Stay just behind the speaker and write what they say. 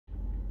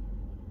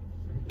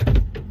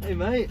Hey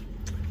mate.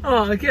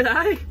 Oh,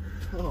 g'day.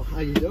 Oh, how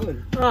you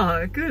doing?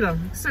 Oh, good.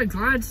 I'm so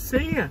glad to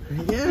see you.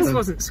 Yeah. This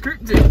wasn't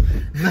scripted.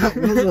 No, it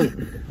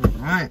wasn't.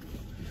 Alright.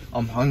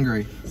 I'm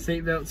hungry.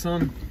 Seatbelts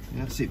on.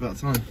 Yeah,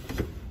 seatbelts on.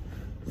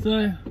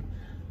 So,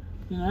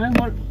 you know,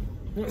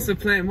 what's the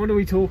plan? What are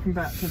we talking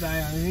about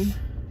today, Owen?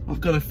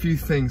 I've got a few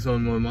things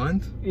on my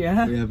mind.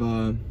 Yeah? We have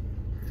a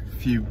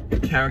few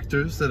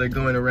characters that are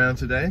going around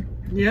today.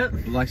 Yep.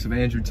 The likes of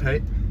Andrew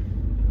Tate.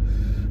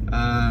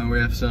 We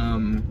have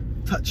some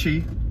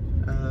touchy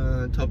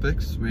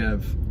topics. We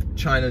have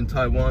China and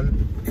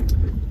Taiwan.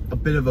 A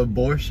bit of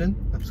abortion.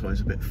 That's always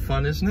a bit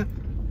fun, isn't it?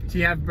 Do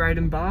you have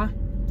Braden Barr?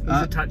 It's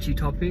a touchy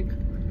topic.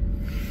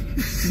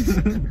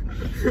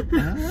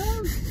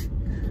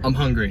 I'm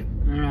hungry.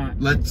 Alright.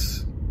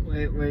 Let's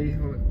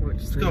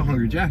go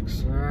Hungry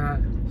Jack's.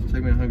 Alright. Let's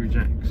take me to Hungry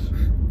Jack's.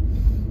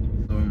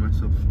 Lower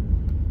myself.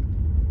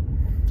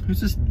 Who's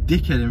this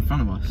dickhead in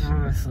front of us?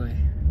 Honestly.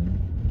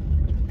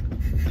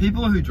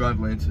 People who drive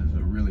Lancers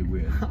are really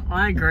weird.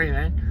 I agree,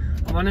 man.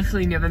 I've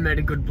honestly never met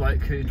a good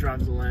bloke who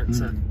drives a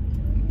Lancer.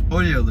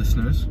 Audio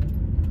listeners,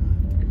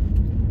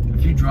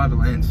 if you drive a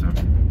Lancer,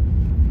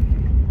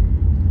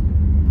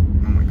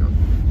 oh my god,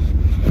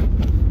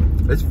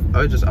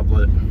 I just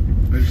upload it.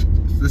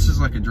 This is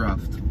like a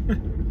draft.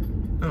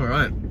 All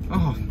right.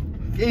 Oh,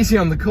 easy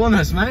on the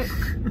corners, mate.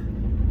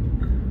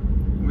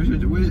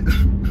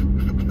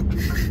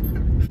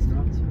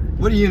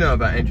 What do you know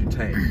about Andrew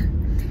Tate?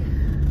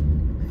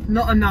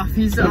 Not enough.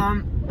 He's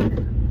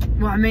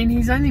well, I mean,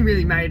 he's only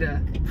really made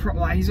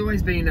he's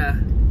always been a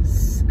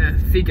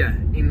figure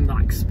in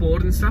like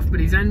sport and stuff, but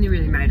he's only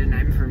really made a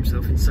name for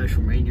himself in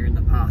social media in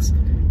the past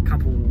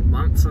couple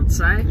months, I'd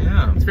say.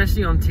 Yeah.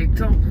 Especially on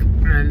TikTok,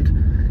 and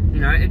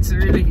you know, it's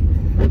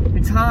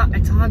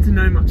hard to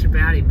know much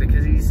about him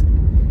because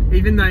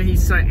even though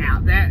he's so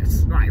out there,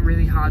 it's like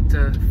really hard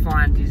to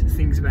find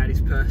things about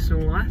his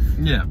personal life.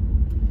 Yeah.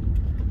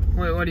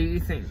 What do you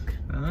think?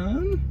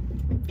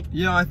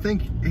 Yeah, I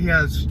think he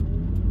has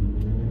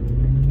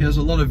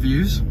a lot of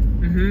views.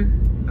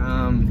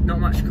 Not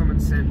much common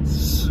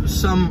sense.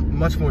 Some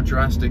much more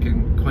drastic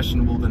and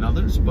questionable than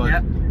others,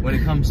 but when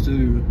it comes to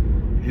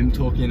him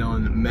talking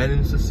on men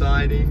in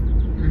society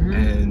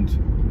and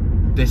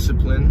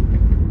discipline,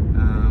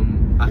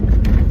 I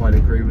quite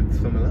agree with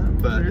some of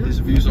that. But his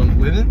views on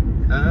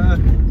women,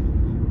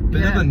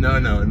 bit of a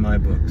no-no in my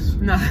books.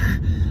 No.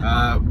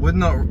 I would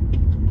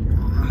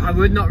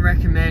not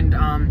recommend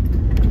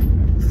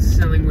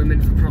selling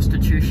women for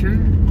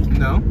prostitution.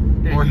 No.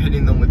 Yeah. Or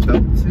hitting them with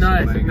belts.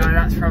 No,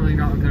 that's probably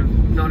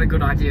not a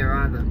good idea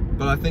either.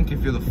 But I think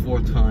if you're the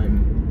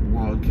 4-time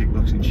world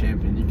kickboxing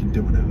champion, you can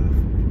do whatever.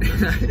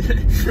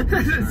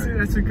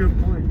 That's a good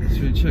point. That's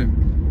really true.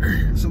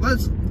 So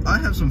I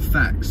have some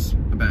facts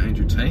about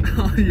Andrew Tate.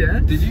 Oh yeah?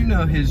 Did you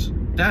know his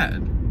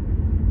dad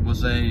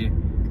was a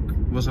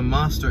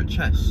master at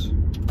chess?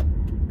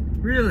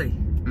 Really?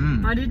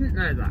 I didn't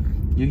know that.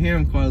 You hear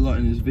him quite a lot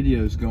in his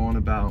videos go on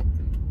about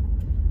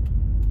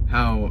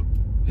how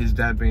his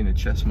dad being a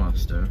chess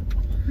master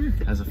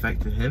has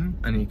affected him,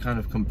 and he kind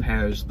of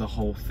compares the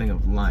whole thing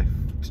of life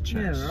to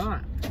chess. Yeah,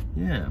 right.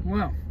 Yeah.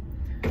 Well.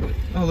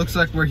 Oh, looks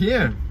like we're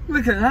here.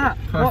 Look at that.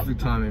 Perfect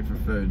timing for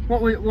food.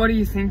 What are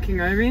you thinking,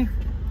 Obi?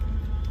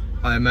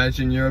 I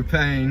imagine you're a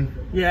pain.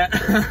 Yeah.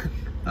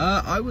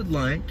 I would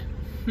like,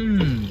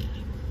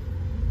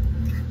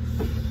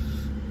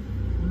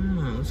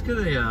 let's get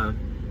a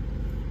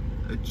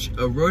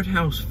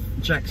Roadhouse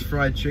Jack's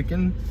fried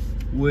chicken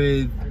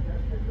with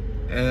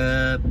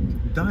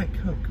Diet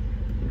Coke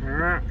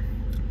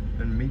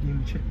and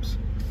medium chips.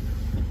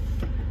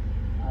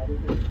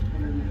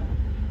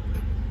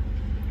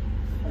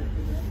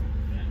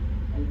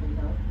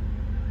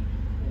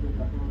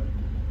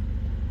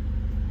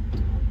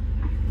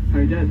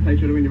 Hey Jazz, take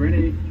sure when you're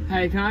ready.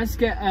 Hey, can I just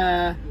get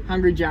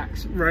Hungry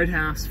Jack's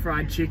Roadhouse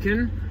fried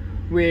chicken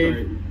with...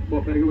 Sorry,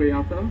 what burger were you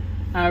after?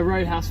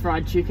 Roadhouse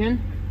fried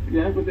chicken.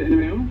 Yeah, was it in a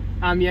meal?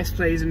 Yes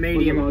please, a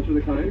medium. Was it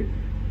large with a Coke?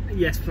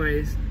 Yes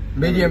please.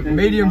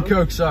 Medium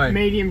Coke, sorry.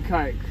 Medium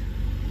Coke.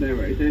 No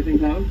worries,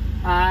 anything else?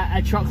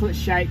 A chocolate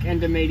shake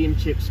and a medium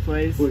chips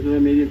please. Was it a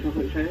medium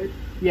chocolate shake?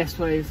 Yes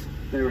please.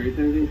 No worries,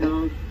 anything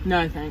else?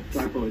 No thanks.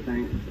 Black boy,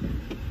 thanks.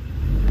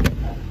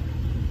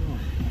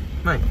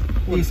 Mate,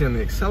 easy on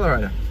the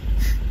accelerator.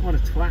 What a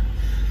twat.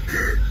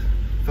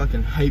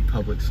 Fucking hate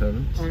public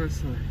servants.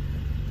 Honestly.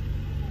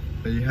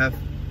 But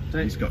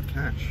he's got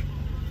cash.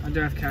 I do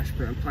have cash,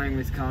 but I'm playing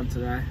with card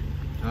today.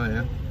 Oh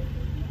yeah?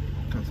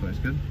 That's always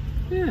good.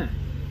 Yeah.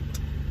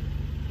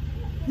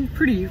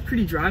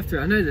 Pretty drive-through.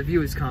 I know the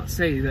viewers can't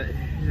see, but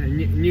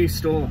new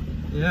store.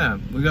 Yeah,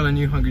 we got a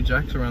new Hungry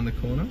Jack's around the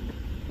corner.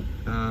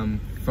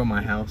 From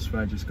my house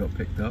where I just got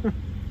picked up. Has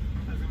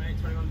it made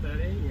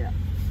 21:30? Yeah.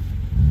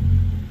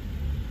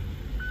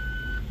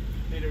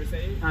 Need a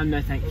receipt?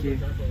 No, thank you.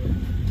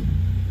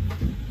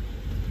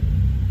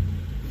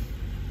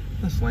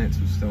 This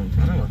Lancer's still in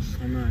front of us.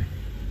 I know.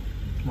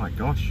 My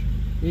gosh.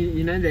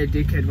 You know they're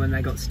dickhead when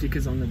they got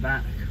stickers on the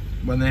back.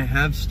 When they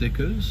have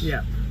stickers.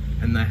 Yeah.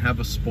 And they have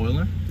a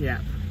spoiler.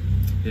 Yeah.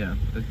 Yeah.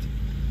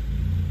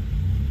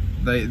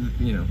 They,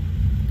 you know.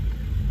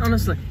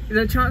 Honestly,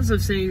 the chances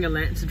of seeing a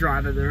Lancer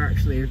driver that are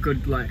actually a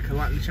good bloke are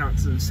like the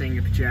chances of seeing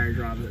a Pajero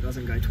driver that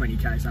doesn't go 20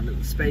 k's under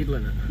the speed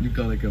limit. You've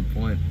got a good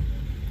point.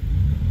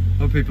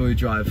 Or people who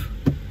drive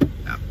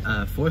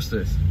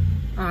Foresters.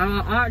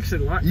 I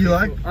actually like you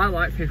people. I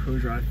like people who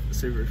drive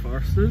Subaru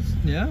Foresters.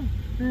 Yeah?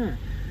 Yeah.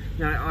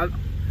 No, I've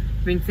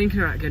been thinking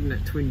about getting a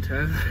twin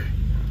turbo.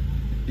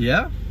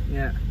 Yeah?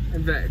 Yeah.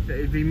 But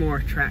it'd be more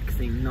a track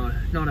thing, not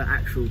an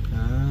actual.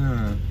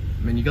 Ah.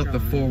 I mean, you got the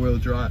all-wheel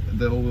drive.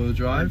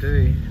 I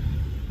do.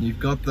 You've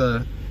got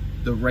the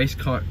race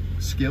car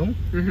skill.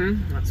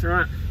 That's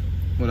right.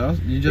 What else?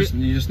 You just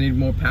need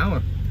more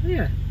power.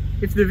 Yeah.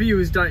 If the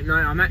viewers don't know,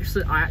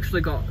 I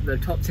actually got the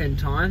top 10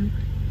 time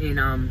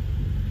in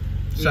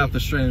South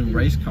Australian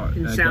race car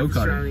in South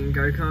Australian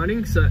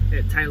go-karting, so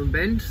at Taylor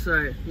Bend.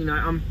 So you know,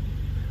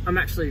 I'm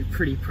actually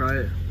pretty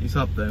pro. He's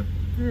up there.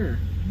 Yeah.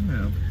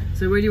 Yeah.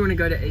 So where do you want to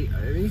go to eat,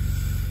 Obi?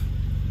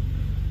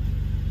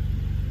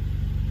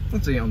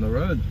 Let's eat on the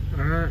road.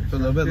 Alright. For a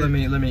little bit. Let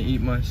me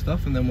eat my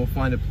stuff, and then we'll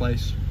find a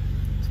place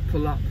to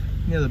pull up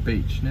near the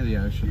beach, near the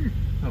ocean.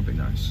 That'll be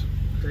nice.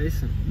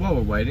 Decent. While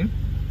we're waiting,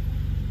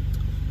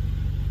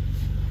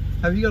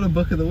 have you got a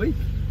book of the week?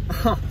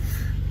 Oh,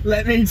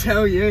 let me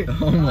tell you.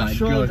 Oh my I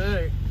sure gosh.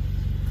 do.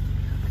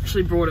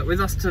 Actually brought it with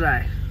us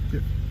today.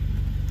 Yep.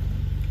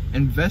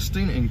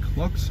 Investing in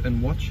Clocks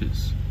and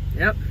Watches.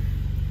 Yep.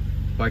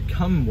 By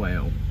Come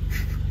Hale.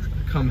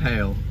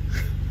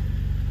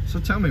 So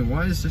tell me,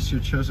 why is this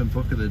your chosen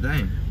book of the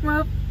day?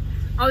 Well,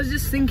 I was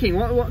just thinking,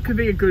 what could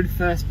be a good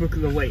first book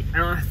of the week?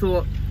 And I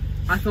thought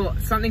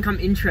something I'm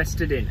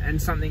interested in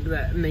and something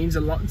that means a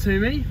lot to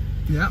me.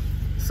 Yeah.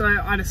 So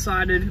I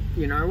decided,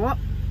 you know what?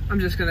 I'm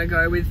just going to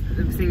go with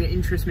the thing that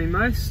interests me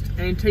most,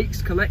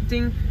 antiques,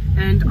 collecting,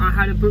 and I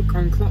had a book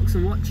on clocks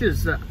and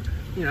watches that,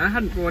 you know, I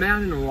hadn't brought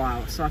out in a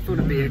while, so I thought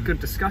it'd be a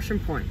good discussion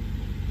point.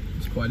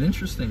 It's quite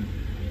interesting.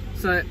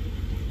 So,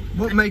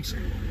 what makes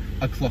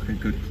a clock a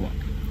good clock?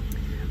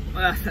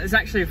 There's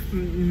actually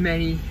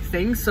many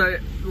things. So,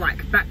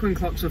 like, back when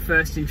clocks were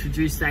first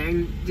introduced,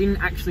 they didn't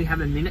actually have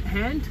a minute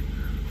hand,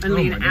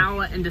 only an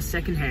hour and a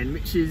second hand,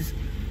 which is,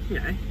 you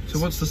know. So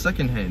what's the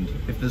second hand?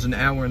 If there's an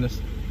hour and a...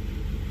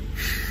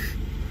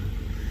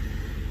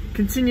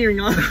 Continuing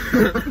on,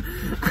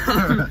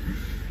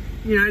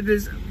 you know,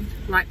 there's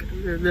like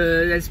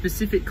there's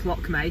specific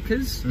clock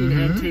makers in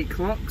antique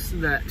clocks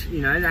that,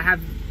 you know, they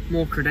have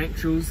more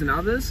credentials than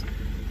others,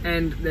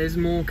 and there's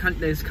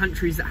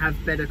countries that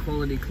have better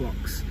quality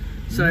clocks.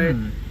 So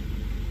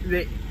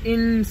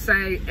in,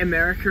 say,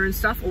 America and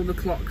stuff, all the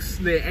clocks,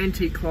 the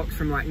antique clocks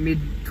from like mid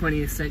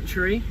 20th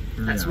century,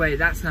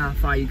 that's how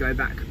far you go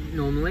back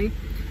normally.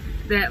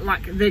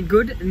 They're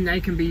good and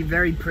they can be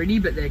very pretty,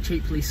 but they're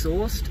cheaply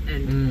sourced,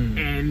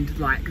 and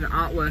like the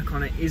artwork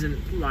on it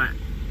isn't like,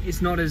 it's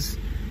not as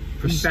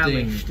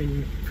embellished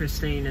and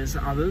pristine as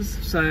others.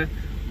 So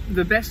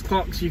the best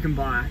clocks you can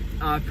buy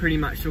are pretty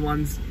much the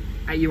ones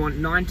you want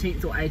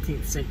 19th or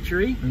 18th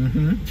century,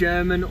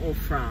 German or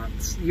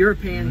France.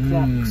 European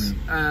clocks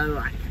are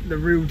like the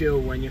real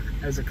deal when you're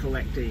as a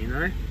collector, you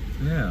know.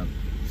 Yeah.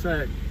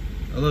 So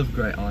a lot of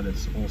great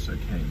artists also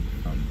came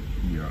from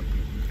Europe.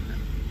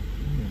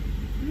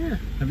 Yeah.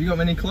 Have you got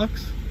many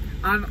clocks?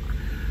 I'm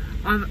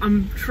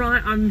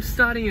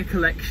starting a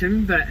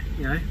collection, but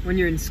you know, when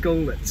you're in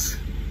school, it's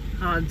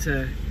hard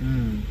to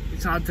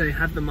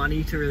have the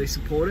money to really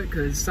support it,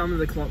 because some of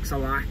the clocks I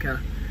like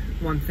are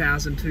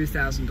 $1,000,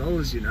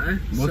 $2,000, you know.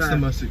 What's the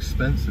most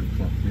expensive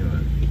clock you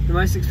own? The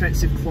most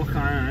expensive clock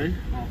I own.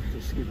 Oh,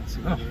 just give us a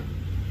minute.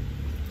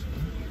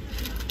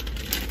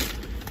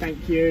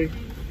 Thank you.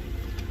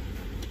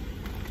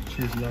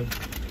 Cheers, love.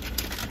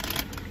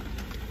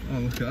 Oh,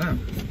 look at that.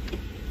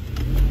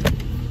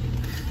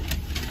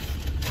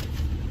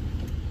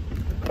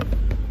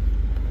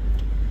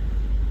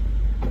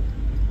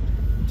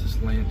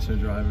 Just Lancer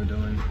driver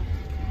doing.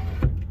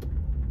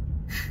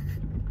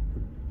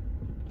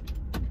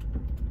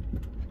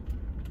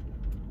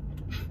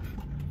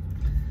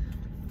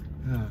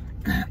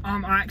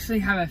 I actually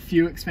have a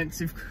few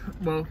expensive,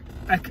 well,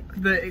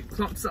 the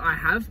clocks that I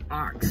have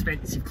are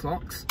expensive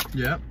clocks.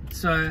 Yeah.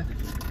 So,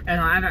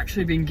 and I have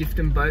actually been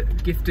gifted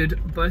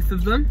both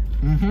of them,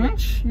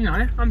 which, you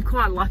know, I'm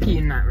quite lucky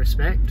in that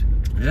respect.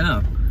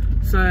 Yeah.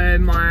 So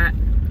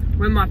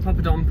when my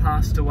Papa Don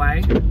passed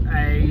away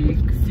a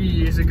few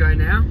years ago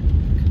now,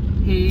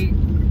 he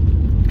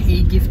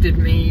gifted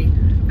me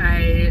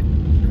I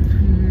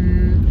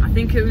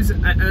think it was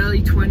an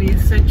early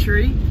 20th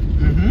century.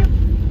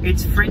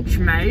 It's French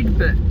made,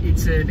 but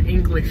it's an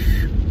English,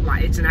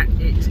 like it's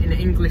an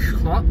English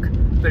clock,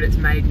 but it's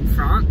made in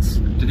France.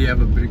 Did he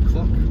have a big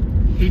clock?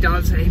 He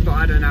does, but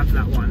I don't have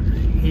that one.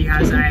 He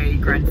has a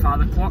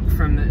grandfather clock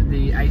from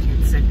the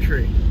 18th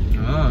century.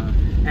 Ah.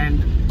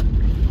 And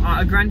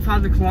a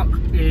grandfather clock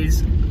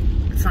is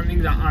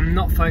something that I'm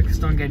not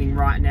focused on getting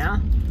right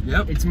now.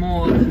 Yep. It's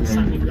more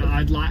something that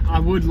I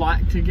would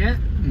like to get,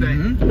 but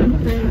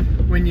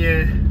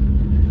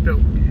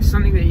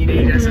something that you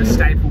need as a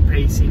staple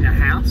piece in a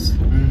house.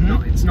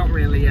 It's not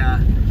really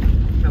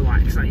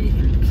like something you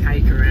can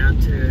take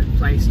around to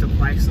place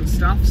and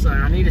stuff. So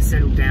I need to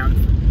settle down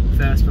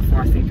first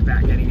before I think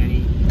about getting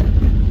any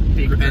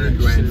big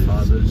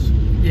grandfathers.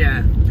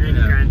 Yeah, any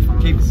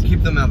grandfathers.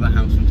 Keep them out of the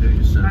house until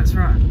you sell. That's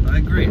right. I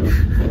agree.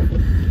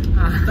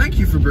 Thank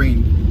you for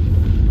bringing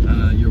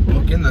your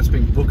book in. That's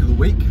been book of the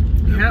week.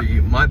 It'll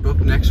be my book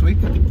next week.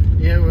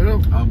 Yeah, we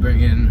will. I'll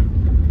bring in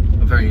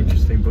a very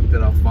interesting book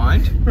that I'll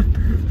find.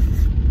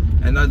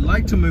 And I'd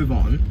like to move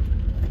on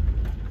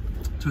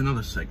to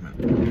another segment.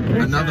 Okay.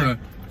 Another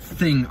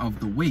thing of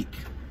the week.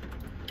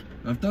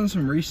 I've done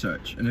some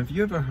research, and have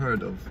you ever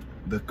heard of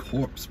the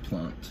corpse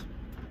plant?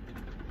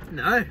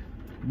 No.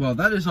 Well,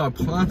 that is our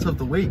plant of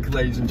the week,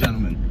 ladies and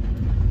gentlemen.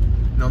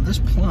 Now, this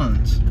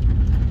plant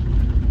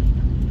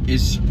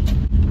is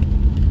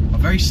a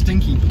very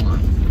stinky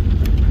plant.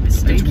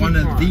 It's one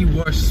of the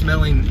worst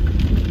smelling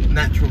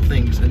natural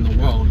things in the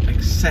world,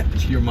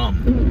 except your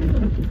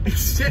mum.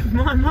 Except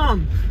my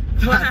mum?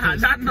 Wow,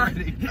 that must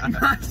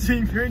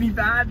be pretty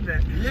bad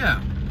then.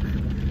 Yeah.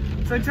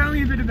 So tell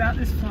me a bit about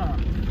this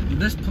plant.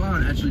 This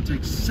plant actually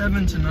takes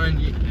 7 to 9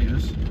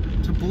 years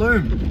to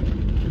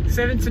bloom.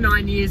 7 to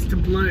 9 years to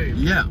bloom?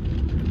 Yeah.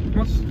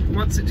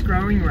 What's its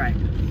growing rate?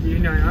 Do you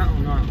know that or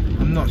not?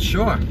 I'm not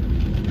sure.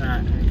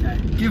 Right, okay.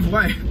 Give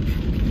way.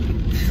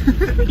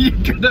 You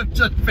could have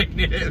just been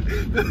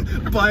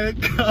hit by a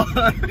car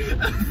at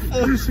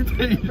full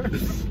speed.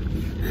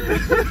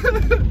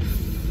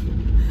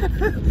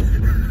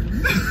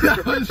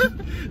 That was...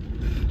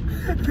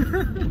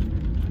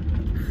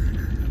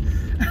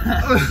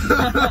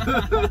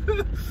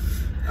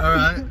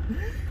 Alright.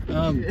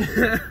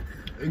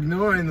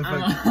 Ignoring the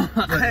fact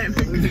I am a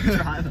good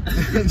driver.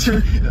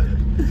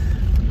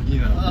 You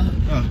know.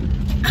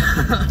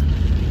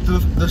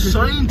 The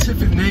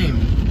scientific name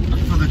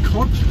for the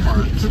corpse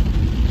plant.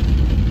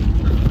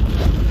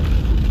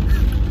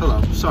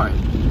 Hello, sorry.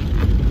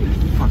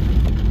 Fuck.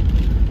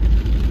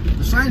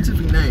 The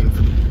scientific name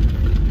for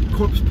the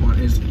corpse plant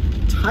is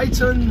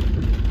Titan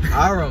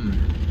arum.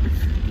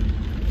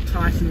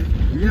 Titan.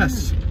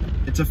 Yes.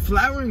 It's a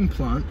flowering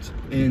plant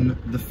in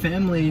the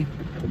family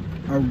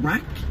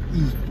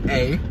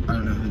Araceae. I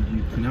don't know how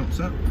you pronounce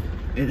that.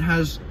 It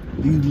has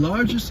the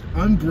largest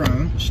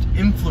unbranched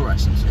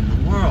inflorescence in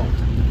the world.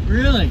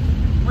 Really?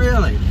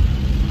 Really.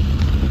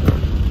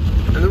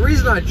 And the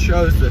reason I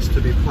chose this to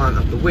be plant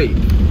of the week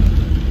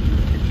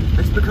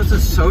is because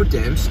it's so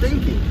damn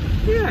stinky.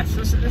 Yes,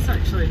 that's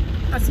actually,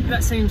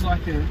 that seems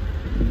like an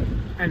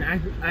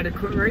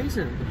adequate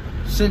reason.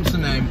 Since the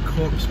name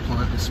corpse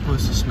plant is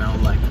supposed to smell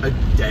like a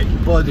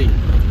dead body.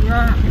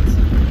 Right.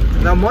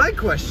 Now my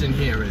question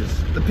here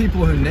is, the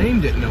people who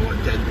named it know what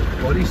dead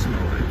bodies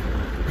smell like.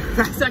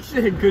 That's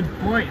actually a good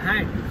point,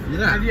 hey?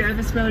 Yeah. Have you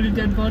ever smelled a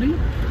dead body?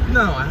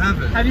 No, I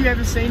haven't. Have you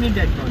ever seen a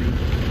dead body?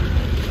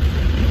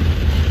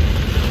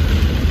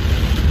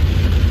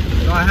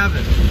 No, I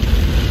haven't.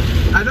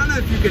 I don't know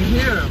if you can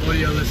hear,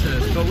 audio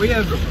listeners, but we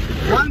have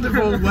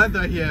wonderful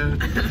weather here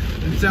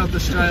in South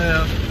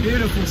Australia.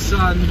 Beautiful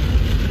sun,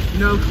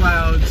 no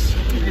clouds.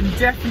 And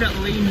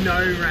definitely no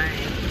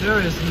rain.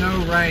 There is no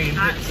rain.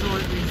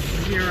 Absolutely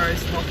zero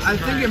spots. I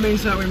think it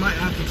means that we might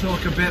have to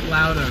talk a bit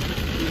louder.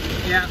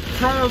 Yeah,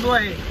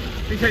 probably.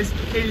 Because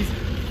it is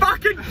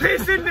fucking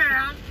pissing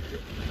down.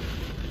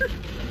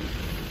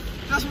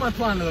 That's my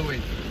plant of the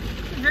week.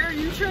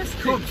 Very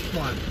interesting. Corpse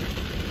plant.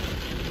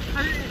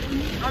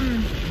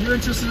 I'm... You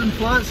interested in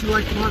plants? You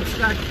like plant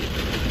stack?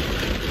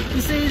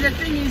 You see, the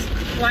thing is,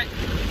 like,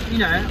 you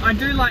know, I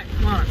do like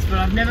plants, but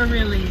I've never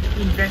really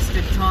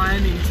invested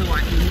time into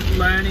like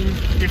learning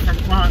different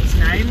plants'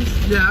 names.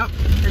 Yeah.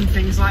 And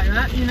things like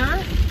that, you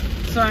know?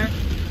 So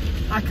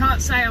I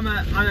can't say I'm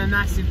a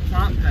massive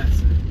plant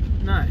person.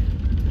 No.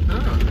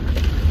 Oh.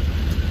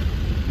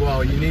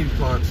 Well, you need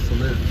plants to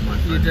live, my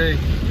friend. You do.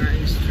 That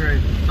is true.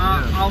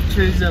 Yeah. I'll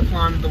choose a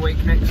plant of the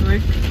week next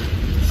week.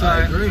 So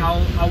I agree.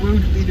 I will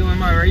be doing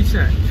my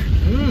research.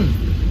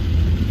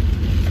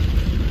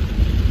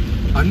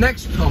 Our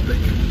next topic,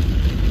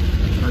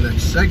 our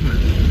next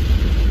segment,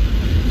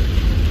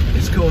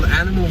 is called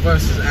Animal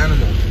versus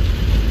Animal.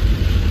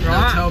 Right.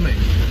 Now tell me,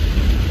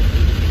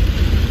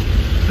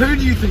 who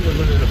do you think will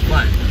win in a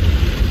fight?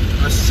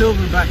 A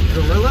silverback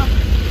gorilla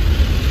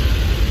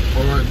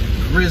or a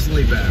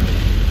grizzly bear?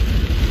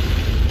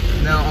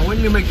 Now, I want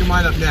you to make your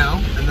mind up now,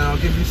 and then I'll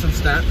give you some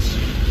stats,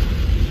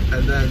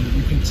 and then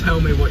you can tell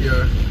me what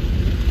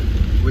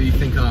you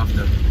think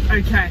after.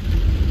 Okay.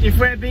 If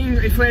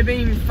we're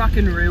being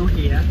fucking real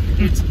here,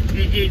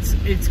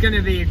 it's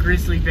gonna be a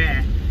grizzly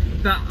bear.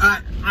 But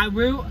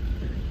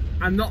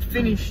I'm not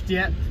finished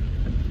yet.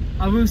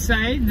 I will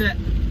say that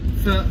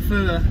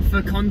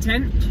for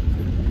content,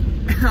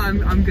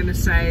 I'm gonna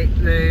say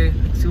the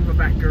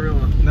silverback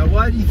gorilla. Now,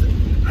 why do you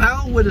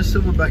how would a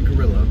silverback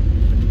gorilla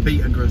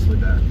beat a grizzly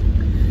bear?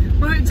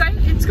 Well,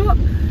 it's got.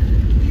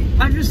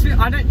 I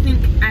don't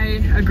think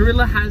a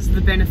gorilla has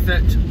the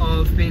benefit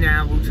of being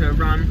able to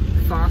run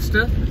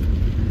faster,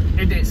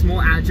 and it's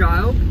more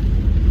agile,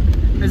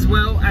 as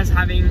well as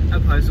having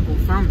opposable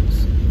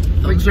thumbs.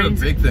 Thumbs are a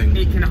big thing.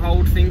 It can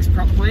hold things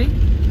properly.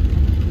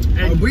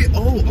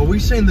 Are we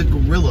saying the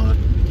gorilla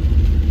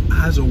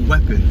has a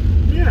weapon?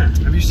 Yeah.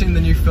 Have you seen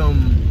the new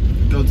film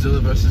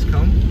Godzilla vs.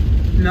 Kong?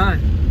 No.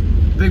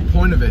 Big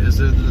point of it is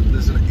that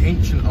there's an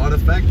ancient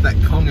artifact that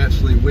Kong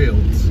actually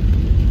wields.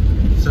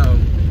 So,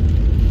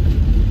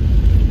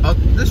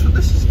 this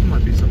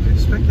might be something to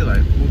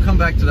speculate. We'll come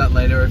back to that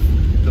later if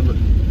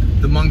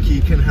the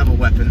monkey can have a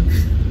weapon.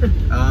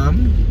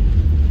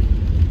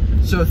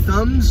 So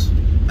thumbs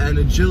and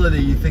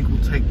agility you think will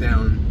take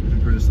down the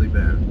grizzly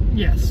bear?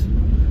 Yes.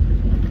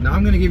 Now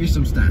I'm going to give you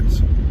some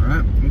stats. All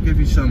right, we'll give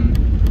you some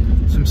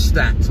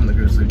stats on the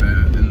grizzly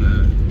bear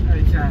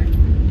Okay.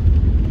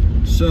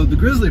 So the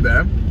grizzly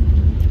bear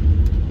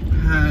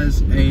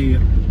has a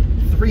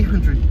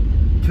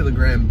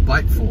 300-kilogram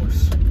bite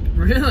force.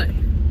 Really?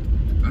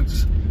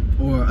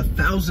 Or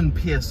 1,000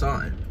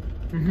 psi.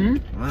 Mm-hmm.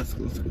 Well, that's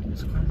quite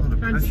a lot of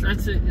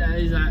pressure. That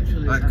is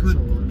actually. That could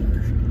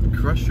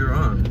crush your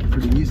arm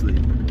pretty easily.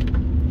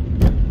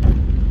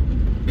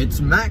 Its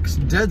max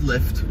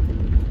deadlift.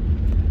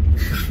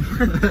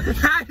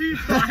 How do you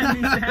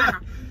find this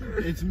out?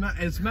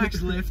 Its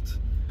max lift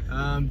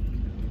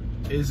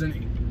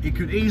it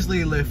could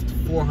easily lift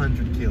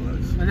 400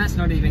 kilos. And that's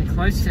not even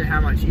close to how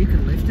much you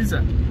can lift, is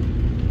it?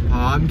 Oh,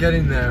 I'm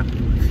getting there.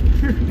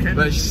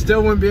 But you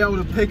still wouldn't be able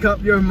to pick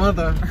up your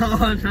mother.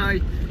 Oh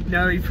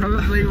no, he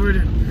probably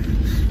wouldn't.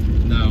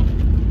 No.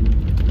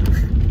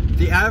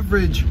 The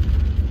average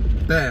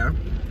bear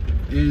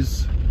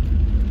is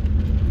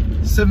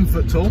 7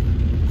 foot tall,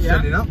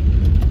 standing up.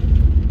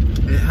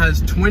 It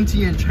has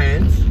 20-inch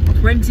hands.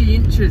 20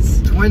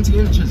 inches. 20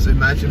 inches.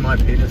 Imagine my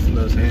penis in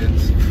those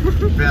hands.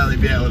 Barely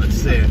be able to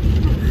see it.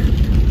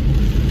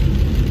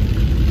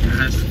 It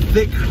has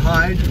thick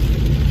hide,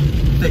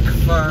 thick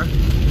fur,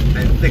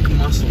 and thick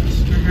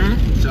muscles.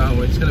 Mm-hmm.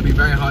 So it's going to be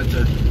very hard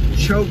to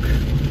choke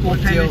or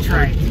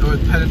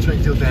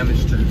penetrate deal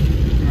damage to.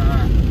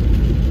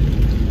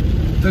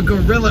 The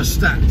gorilla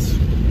stats.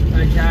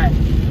 Okay.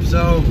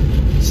 So,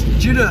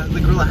 due to the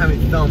gorilla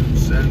having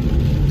thumbs and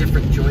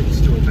different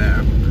joints to a bear,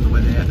 and the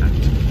way they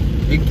act,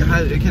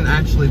 it can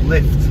actually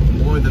lift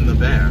more than the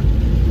bear.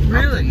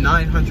 Really? Up to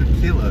 900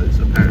 kilos,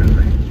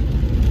 apparently.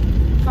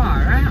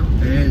 Far out.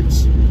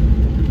 It's...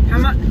 How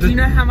much? Do you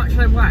know how much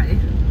they weigh?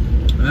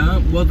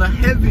 Well, the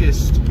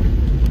heaviest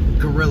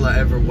gorilla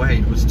ever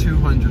weighed was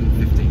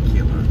 215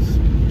 kilos.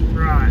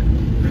 Right.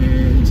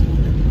 And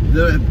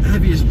the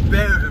heaviest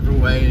bear ever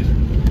weighed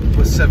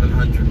was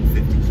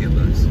 750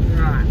 kilos.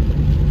 Right.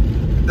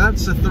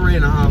 That's a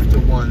 3.5 to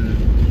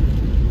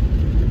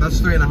 1. That's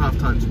 3.5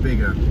 times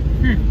bigger.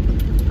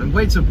 And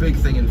weight's a big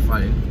thing in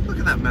fighting. Look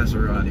at that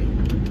Maserati.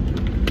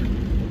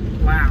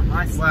 Wow,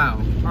 nice.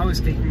 Wow. I was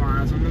keeping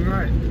my eyes on the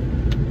road.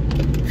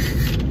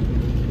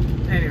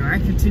 Anyway,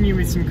 continue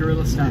with some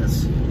gorilla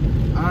stats. Yes.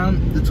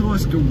 The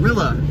tallest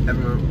gorilla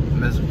ever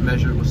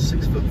measured was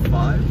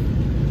 6'5",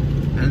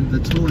 and the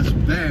tallest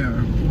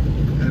bear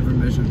ever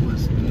measured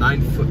was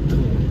 9 foot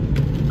tall.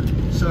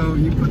 So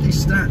you put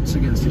these stats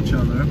against each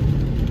other,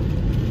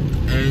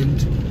 and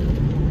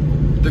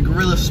the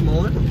gorilla's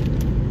smaller,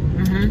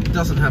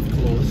 doesn't have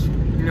claws,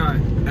 no,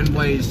 and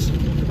weighs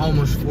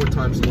almost 4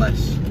 times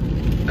less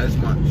as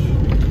much.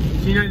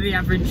 Do you know the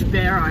average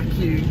bear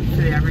IQ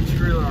for the average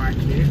gorilla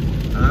IQ?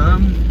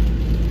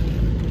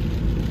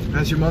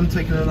 Has your mum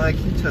taken an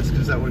IQ test?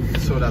 Because that would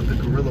sort out the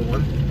gorilla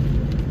one.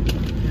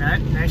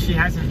 No, she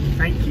hasn't.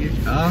 Thank you.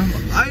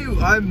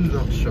 I'm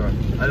not sure.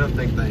 I don't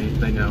think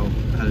they know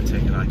how to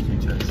take an IQ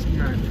test.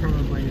 No,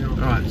 probably not.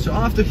 Alright, so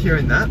after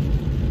hearing that,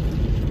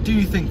 do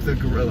you think the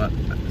gorilla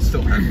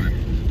still has it?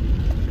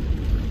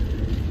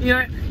 You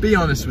know, be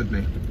honest with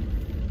me.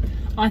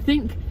 I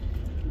think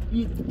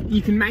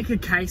you can make a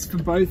case for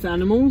both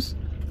animals,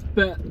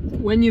 but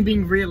when you're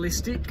being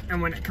realistic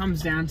and when it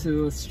comes down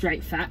to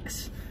straight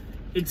facts,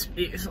 it's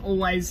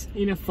always,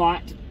 in a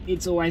fight,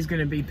 it's always going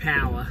to be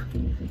power.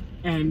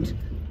 And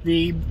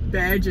the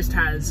bear just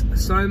has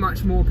so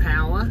much more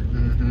power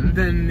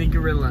than the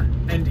gorilla.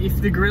 And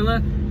if the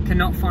gorilla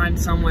cannot find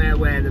somewhere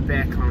where the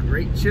bear can't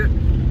reach it,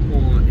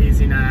 or is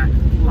in a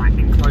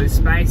enclosed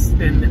space,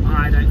 then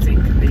I don't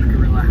think the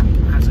gorilla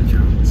has a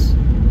chance.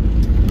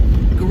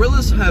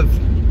 Gorillas have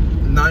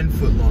 9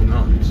 foot long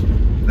arms.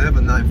 They have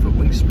a 9 foot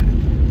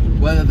wingspan.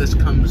 Whether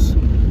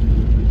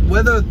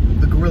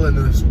the gorilla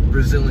knows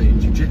Brazilian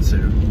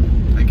Jiu-Jitsu,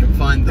 they can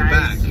find the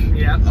back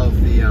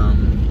of the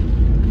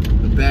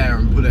bear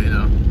and put it in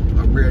a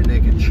rear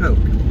naked choke.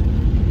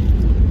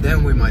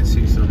 Then we might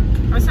see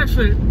some. That's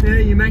actually, yeah,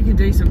 you make a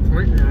decent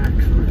point there,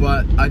 actually.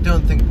 But I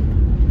don't think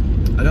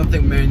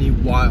many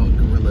wild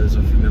gorillas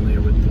are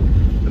familiar with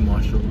the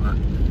martial art.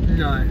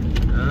 No.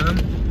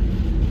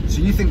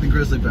 So you think the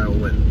grizzly bear will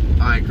win?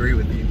 I agree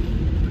with you.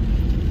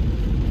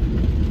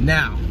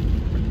 Now,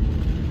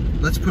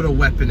 let's put a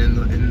weapon in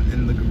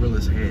the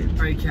gorilla's hand.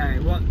 Okay,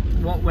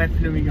 what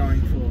weapon are we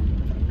going for?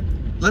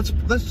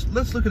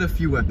 Let's look at a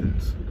few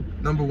weapons.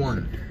 Number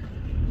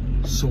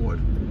 1,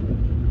 sword.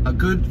 A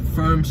good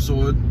firm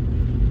sword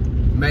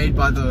made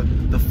by the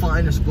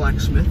finest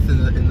blacksmith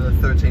in the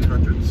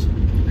 1300s.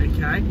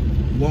 Okay.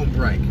 Won't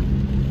break.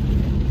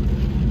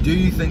 Do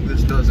you think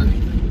this does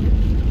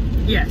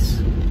anything?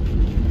 Yes.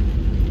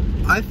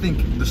 I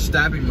think the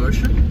stabbing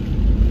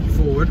motion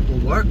forward will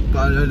work,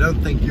 but I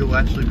don't think you'll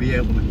actually be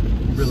able to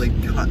really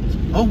cut.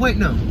 Oh wait,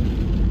 no.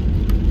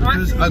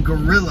 Because a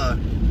gorilla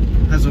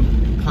has a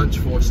punch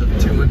force of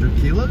 200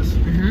 kilos,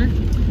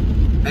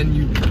 and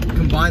you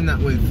combine that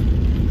with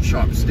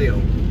sharp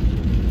steel.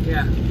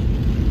 Yeah.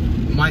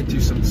 Might do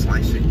some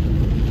slicing.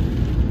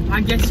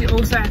 I guess you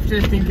also have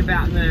to think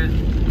about the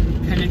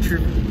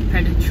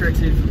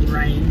penetrative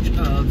range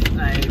of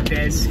a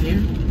bear's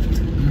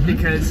skin,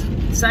 because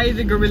say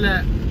the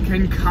gorilla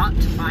can cut,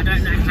 I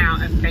don't know how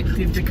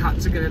effective the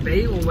cuts are going to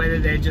be, or whether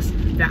they're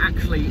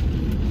actually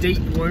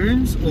deep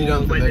wounds, or You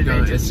don't think whether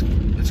they're just...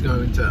 it's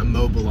going to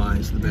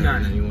immobilize the bear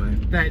in any way.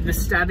 But the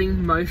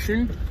stabbing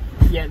motion,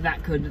 yeah,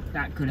 that could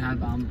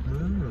have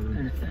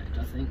an effect,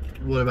 I think.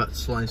 What about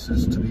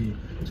slices to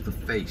the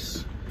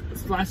face?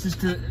 Slices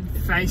to the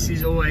face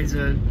is always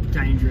a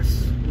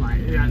dangerous,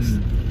 like, that's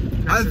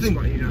I just think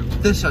what you don't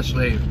want. this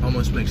actually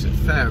almost makes it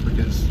fair,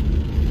 because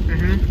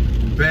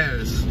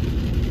bears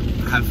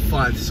have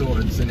 5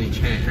 swords in each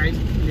hand.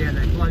 Yeah,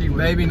 they bloody well.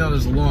 Maybe not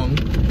as long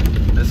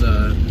as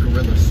a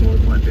gorilla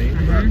sword might be,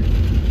 but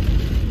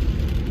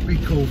it'd be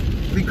cool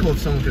if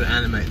someone could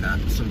animate that.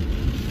 Some,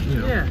 you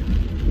know. Yeah.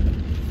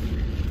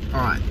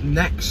 All right,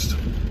 next,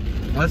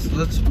 let's.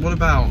 What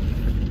about?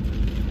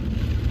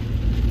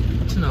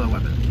 What's another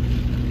weapon?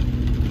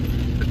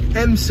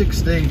 An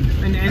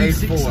M16. An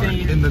M16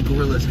 A4 in the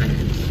gorilla's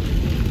hands.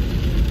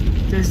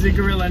 Does the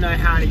gorilla know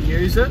how to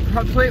use it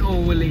properly,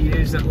 or will he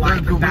use it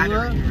like The a gorilla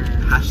battering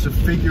ram? has to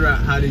figure out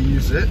how to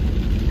use it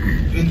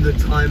in the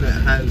time it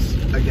has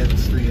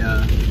against the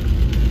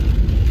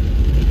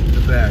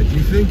bear. Do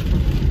you think?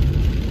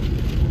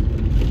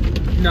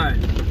 No.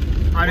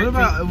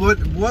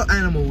 What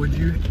animal would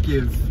you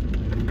give?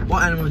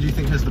 What animal do you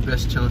think has the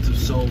best chance of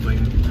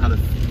solving how to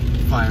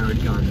fire a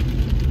gun?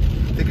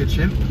 Think a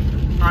chimp?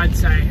 I'd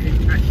say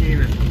a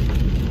human.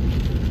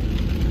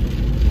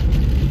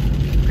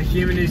 A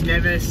human who's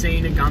never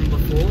seen a gun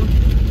before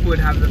would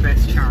have the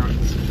best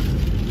chance.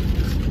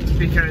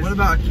 Because What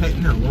about a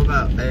caveman?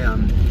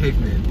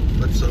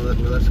 Let's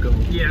go.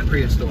 Yeah.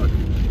 Prehistoric.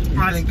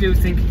 I still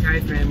think a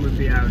caveman would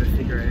be able to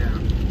figure it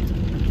out.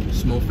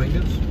 Small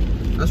fingers?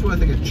 That's what I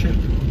think a chimp.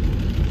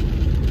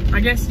 I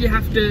guess you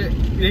have to.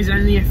 There's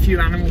only a few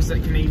animals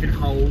that can even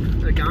hold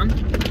a gun.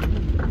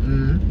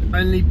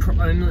 Only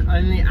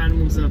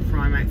animals of a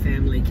primate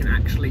family can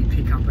actually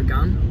pick up a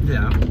gun.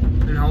 Yeah.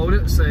 And hold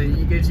it, so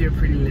it gives you a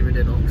pretty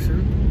limited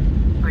option,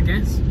 I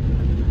guess.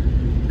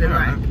 But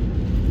Alright.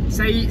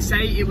 like,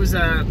 say it was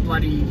a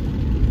bloody,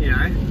 you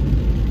know,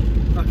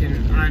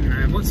 fucking, I don't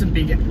know, what's a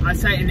big, I'd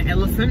say an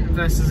elephant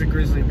versus a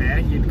grizzly bear,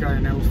 you'd go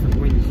an elephant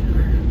wins, you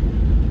know.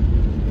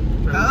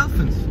 But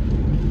Elephants.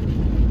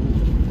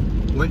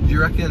 What do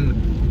you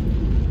reckon?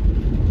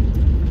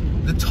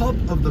 The top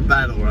of the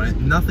battle, right?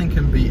 Nothing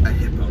can beat a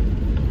hippo.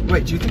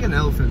 Wait, do you think an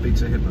elephant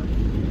beats a hippo?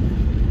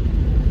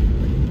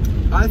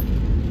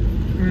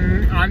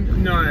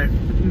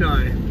 No.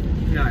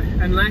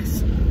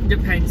 Unless,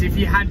 depends, if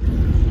you had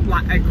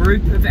like a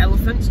group of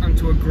elephants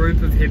onto a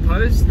group of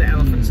hippos, the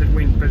elephants would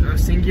win, but a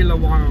singular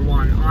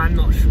one-on-one, I'm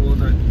not sure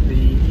that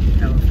the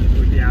elephant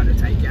would be able to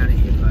take down a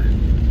hippo.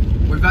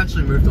 We've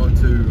actually moved on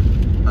to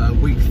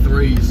week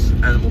 3's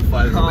Animal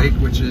Fight of the Week,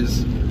 which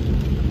is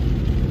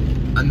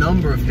a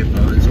number of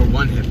hippos, or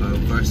one hippo,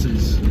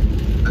 versus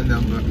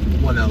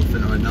one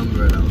elephant or a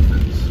number of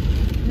elephants.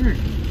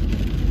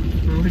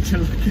 Would you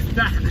look at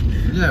that?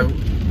 Yeah,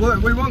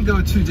 we won't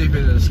go too deep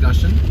into the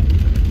discussion,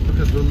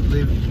 because we'll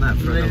leave that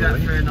for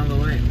another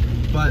week.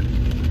 But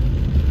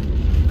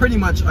pretty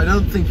much, I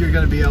don't think you're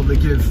going to be able to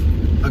give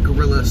a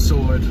gorilla a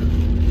sword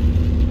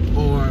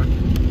or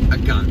a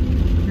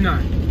gun. No.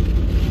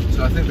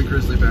 So I think the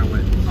grizzly bear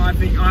wins. I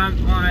think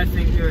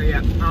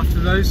yeah. After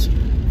those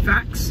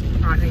facts,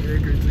 I think the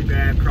grizzly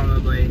bear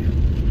probably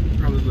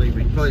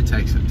wins. Probably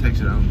takes it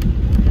home.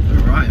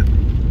 All right.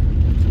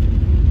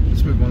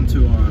 Let's move on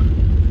to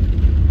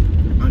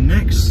our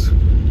next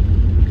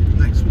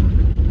one.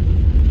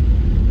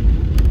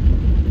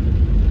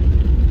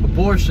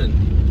 Abortion.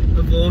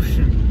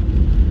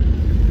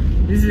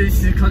 This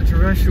is a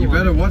controversial one. You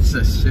better watch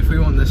this. If we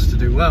want this to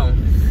do well,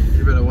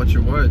 you better watch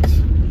your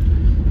words.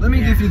 Let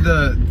me give you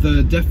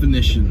the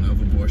definition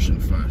of abortion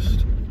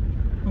first.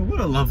 Oh, what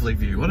a lovely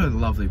view. What a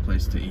lovely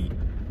place to eat.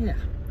 Yeah.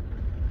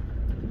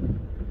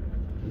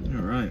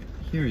 Alright,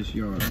 here's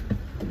your...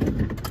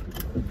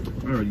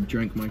 I already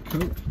drank my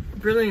Coke.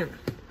 Brilliant.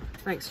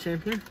 Thanks,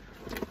 champion.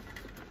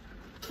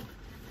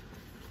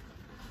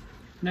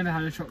 Never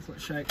had a chocolate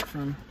shake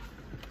from...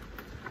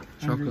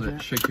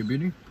 Chocolate shake your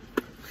beauty.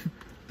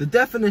 The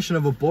definition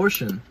of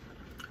abortion: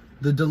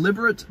 the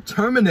deliberate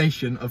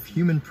termination of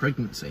human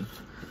pregnancy,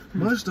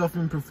 most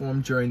often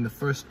performed during the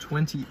first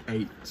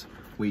 28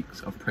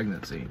 weeks of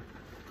pregnancy.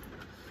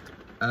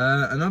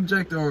 An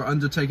object or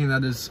undertaking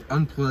that is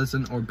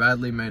unpleasant or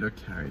badly made or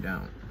carried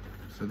out.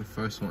 So the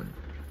first one.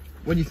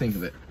 What do you think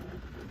of it?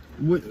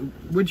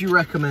 Would you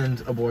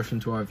recommend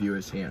abortion to our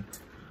viewers here?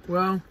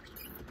 Well,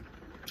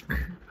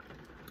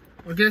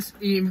 I guess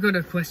you've got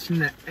to question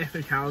the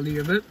ethicality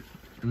of it,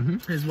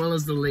 as well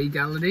as the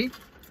legality,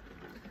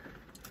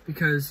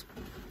 because...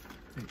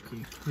 Thank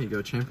you. There you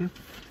go, champion.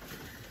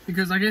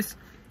 Because I guess,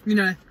 you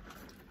know,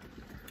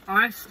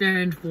 I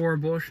stand for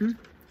abortion.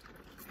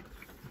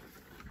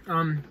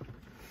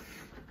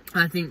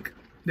 I think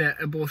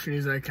that abortion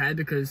is okay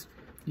because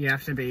you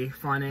have to be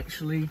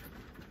financially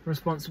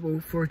responsible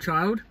for a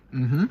child.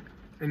 And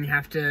you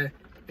have to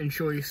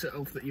ensure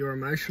yourself that you're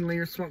emotionally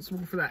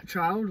responsible for that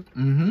child.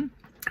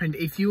 And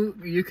if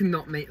you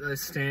cannot meet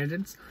those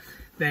standards,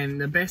 then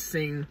the best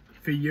thing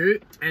for you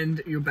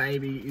and your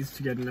baby is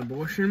to get an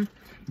abortion.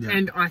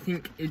 And I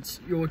think it's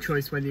your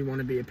choice whether you want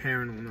to be a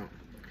parent or not.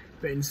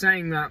 But in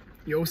saying that,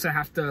 you also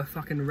have to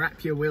fucking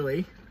wrap your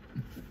willy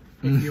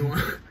if you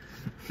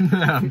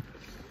want.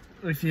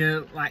 If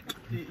you're like,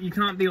 you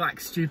can't be like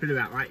stupid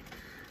about, like,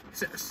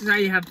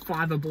 say you have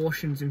 5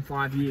 abortions in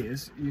 5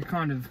 years, you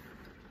kind of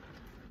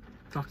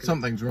fucking...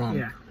 Something's wrong.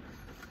 Yeah.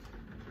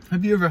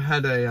 Have you ever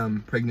had a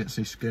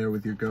pregnancy scare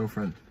with your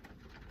girlfriend?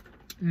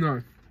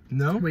 No.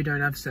 No? We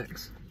don't have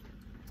sex.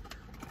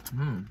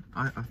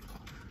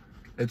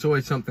 It's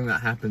always something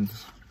that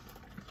happens.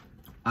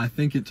 I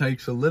think it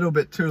takes a little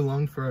bit too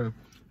long for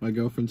my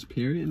girlfriend's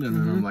period, and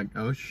then I'm like,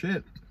 oh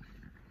shit.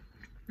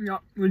 Yeah.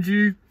 Would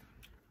you,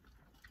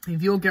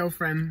 if your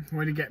girlfriend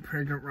were to get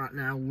pregnant right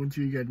now, would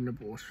you get an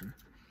abortion?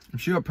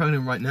 If she got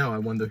pregnant right now, I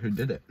wonder who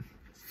did it.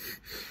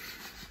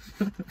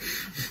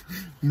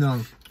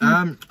 No.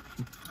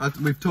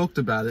 We've talked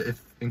about it,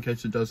 in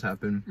case it does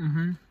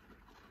happen.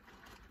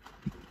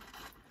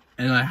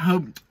 And I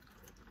hoped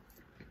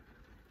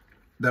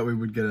that we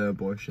would get an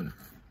abortion,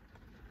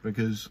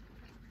 because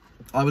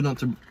I would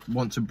not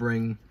want to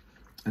bring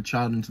a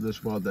child into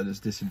this world that is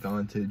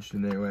disadvantaged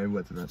in any way,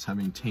 whether that's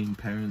having teen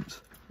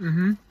parents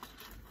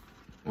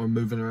or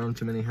moving around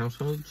to many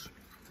households.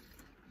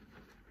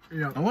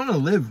 Yeah. I want to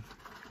live.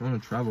 I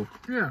want to travel.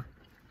 Yeah.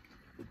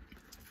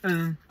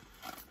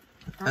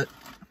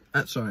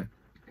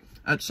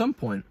 At some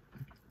point,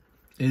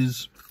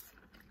 is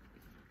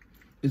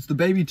the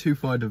baby too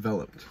far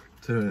developed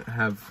to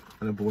have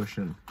an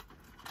abortion?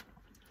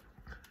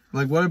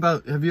 Like, what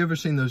about, have you ever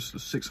seen those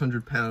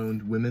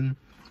 600-pound women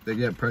that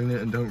get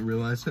pregnant and don't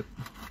realize it?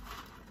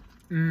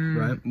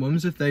 Right?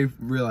 What if they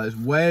realize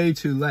way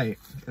too late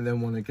and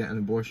then want to get an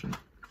abortion?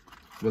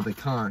 Well, they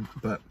can't,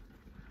 but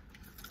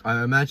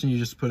I imagine you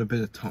just put a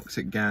bit of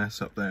toxic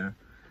gas up there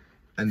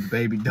and the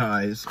baby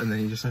dies, and then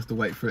you just have to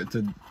wait for it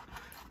to,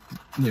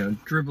 you know,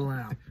 dribble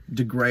out,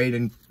 degrade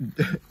and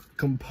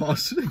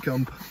compost.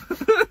 And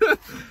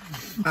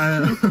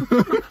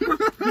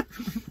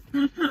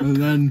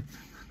then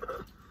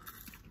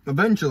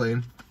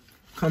eventually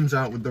comes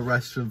out with the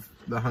rest of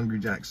the Hungry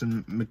Jacks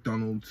and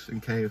McDonald's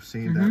and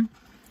KFC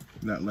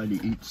that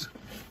lady eats.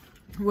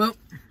 Well,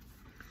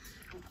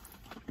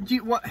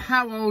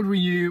 how old were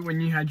you when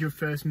you had your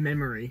first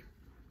memory?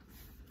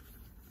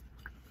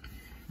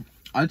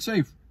 I'd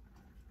say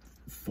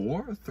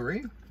 4 or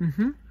 3.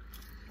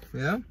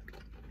 Yeah.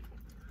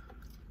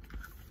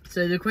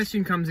 So the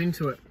question comes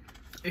into it.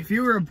 If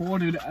you were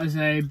aborted as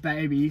a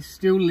baby,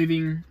 still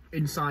living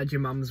inside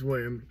your mum's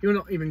womb, you're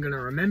not even going to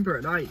remember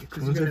it, are you?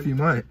 What if you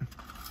might?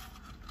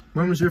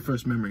 When was your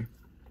first memory?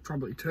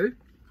 Probably 2.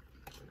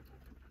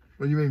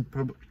 What do you mean,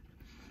 probably?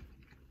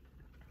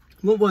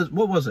 What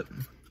was it?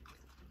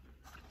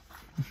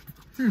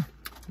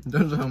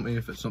 Don't tell me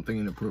if it's something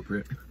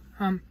inappropriate.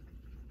 Well,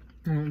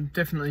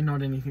 definitely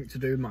not anything to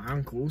do with my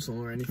uncles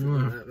or anything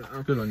like that.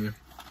 But, good on you.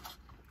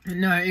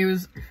 No, it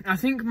was, I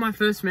think my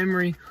first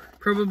memory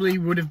probably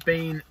would have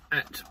been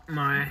at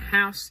my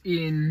house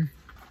in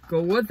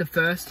Galwood, the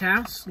first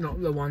house, not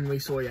the one we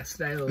saw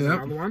yesterday, there was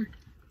another one.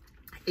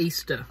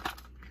 Easter.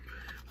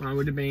 I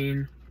would have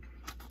been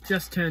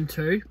just turned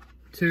 2,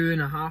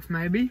 2.5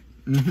 maybe.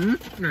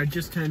 No,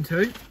 just turned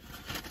 2.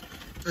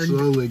 And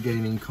slowly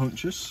gaining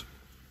conscious.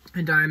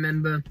 And I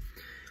remember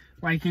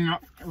waking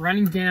up,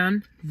 running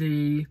down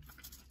the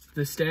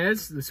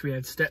stairs. We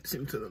had steps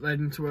that led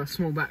into a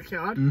small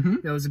backyard.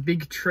 There was a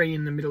big tree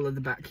in the middle of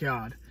the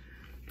backyard.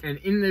 And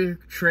in the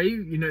tree,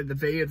 you know, the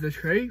V of the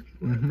tree,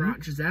 where it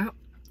branches out,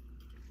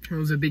 there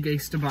was a big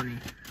Easter bunny.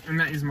 And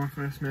that is my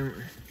first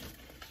memory.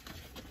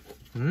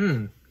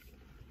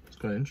 It's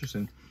quite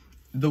interesting.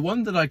 The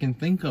one that I can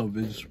think of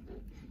is,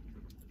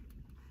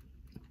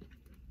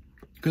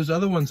 because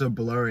other ones are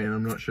blurry and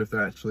I'm not sure if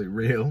they're actually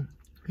real.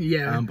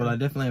 Yeah. But I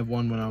definitely have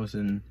one when I was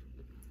in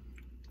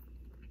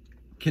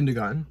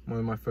kindergarten, one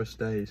of my first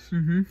days.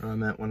 I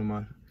met one of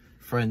my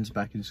friends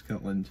back in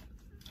Scotland,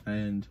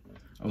 and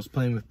I was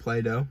playing with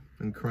Play-Doh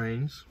and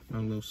cranes on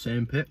a little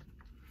sandpit.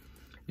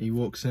 He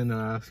walks in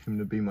and I ask him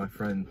to be my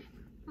friend.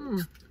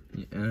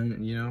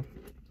 And, you know,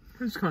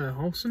 it's kind of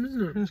wholesome,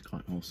 isn't it? It's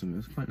quite wholesome.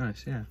 It's quite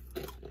nice, yeah.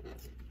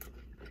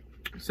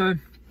 So,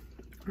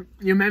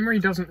 your memory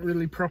doesn't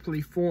really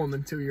properly form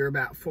until you're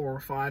about 4 or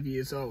 5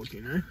 years old,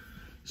 you know?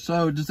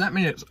 So, does that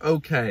mean it's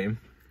okay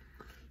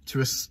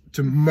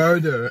to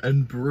murder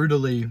and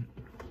brutally,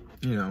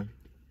 you know,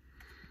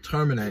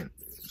 terminate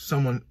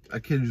a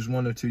kid who's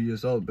 1 or 2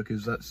 years old,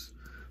 because that's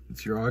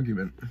It's your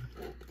argument.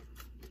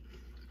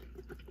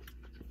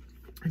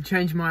 I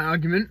changed my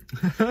argument.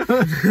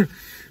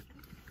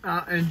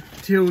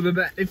 Until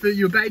if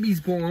your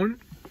baby's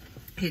born,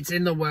 it's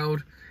in the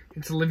world,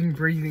 it's a living,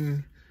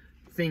 breathing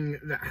thing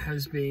that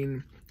has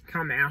been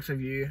come out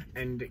of you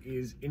and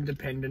is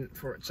independent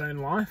for its own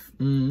life.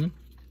 Mm-hmm.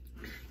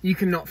 You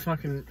cannot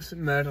fucking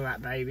murder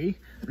that baby.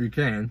 You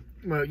can.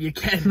 Well, you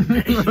can.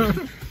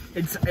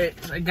 It's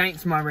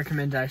against my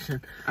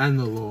recommendation. And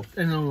the law.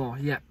 And the law,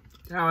 yeah.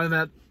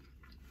 However,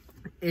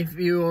 if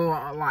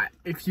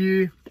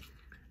you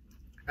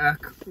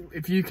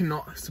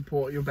cannot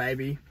support your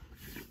baby,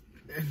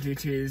 and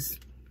it is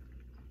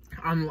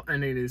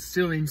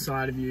still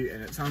inside of you,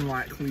 and it's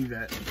unlikely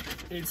that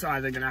it's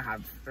either going to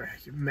have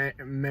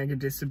mega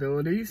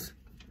disabilities,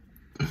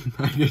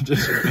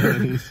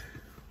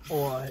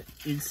 or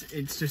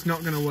it's just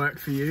not going to work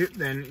for you,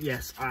 then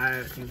yes,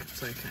 I think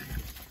it's okay.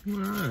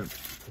 Alright.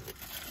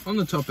 On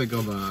the topic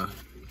of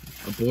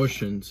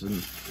abortions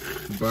and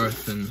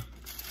birth and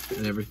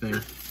everything,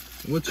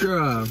 what's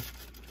your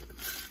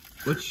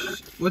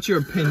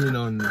opinion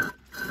on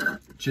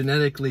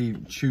genetically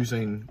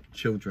choosing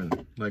children,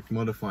 like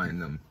modifying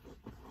them?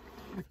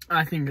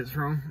 I think it's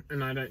wrong,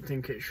 and I don't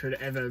think it should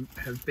ever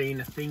have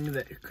been a thing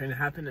that can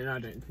happen, and I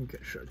don't think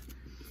it should.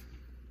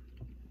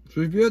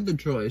 So if you had the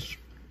choice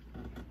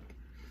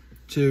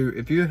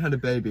if you had a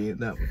baby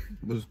that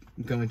was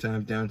going to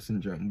have Down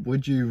syndrome,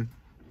 would you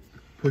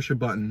push a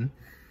button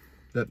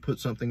that put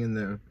something in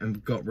there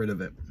and got rid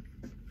of it?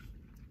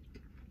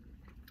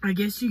 I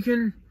guess you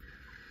can.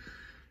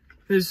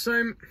 There's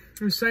so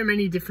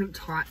many different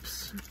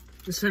types.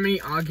 There's so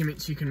many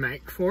arguments you can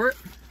make for it.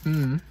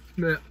 Mm-hmm.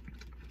 But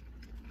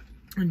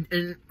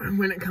and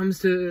when it comes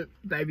to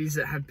babies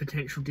that have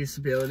potential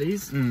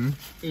disabilities, mm-hmm.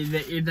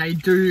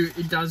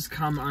 it does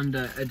come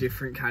under a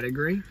different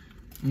category.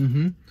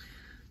 Mm-hmm.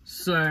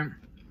 So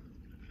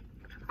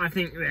I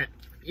think that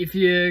if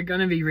you're going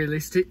to be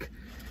realistic,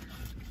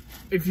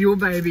 if your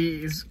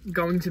baby is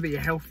going to be a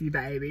healthy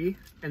baby,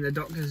 and the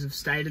doctors have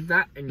stated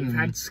that, and you've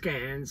had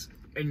scans,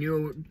 and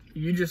you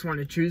just want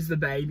to choose the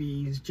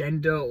baby's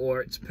gender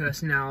or its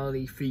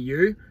personality for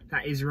you,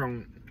 that is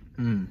wrong.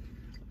 Mm.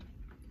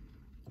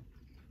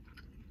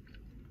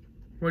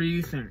 What do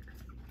you think?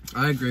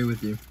 I agree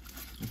with you.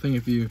 I think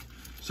if you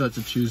start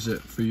to choose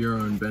it for your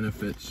own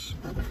benefits,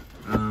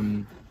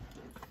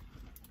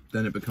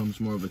 then it becomes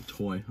more of a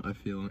toy, I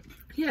feel like.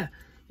 Yeah,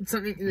 it's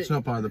something that... It's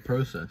not part of the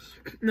process.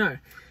 No.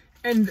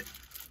 And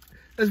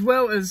as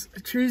well as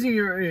choosing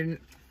your own,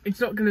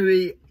 it's not going to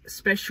be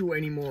special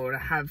anymore to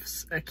have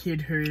a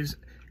kid who's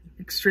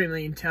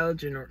extremely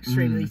intelligent or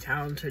extremely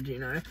talented, you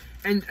know.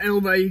 And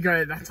although you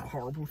go, that's a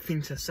horrible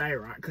thing to say,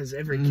 right? Because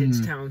every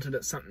kid's talented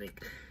at something.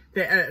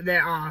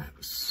 There are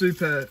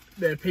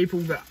people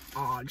that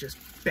are just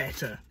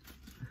better,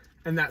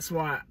 and that's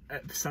why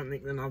it's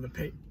something than other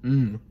people.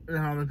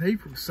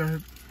 So,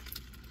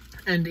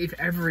 and if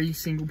every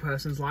single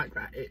person's like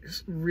that, it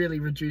really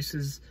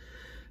reduces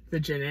the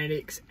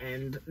genetics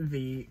and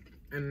the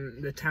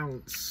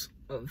talents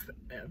of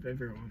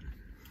everyone.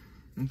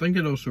 I think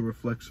it also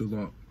reflects a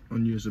lot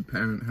on you as a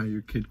parent, how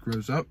your kid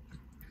grows up.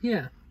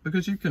 Yeah.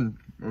 Because you can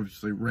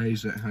obviously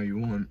raise it how you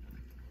want,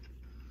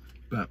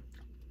 but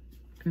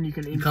and you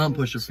can't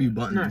push a few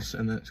buttons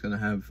and it's going to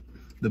have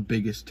the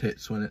biggest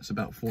tits when it's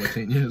about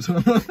 14 years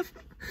old.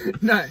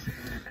 No,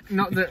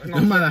 not that.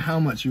 No matter how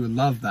much you would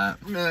love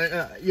that.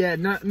 No,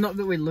 not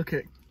that we look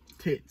at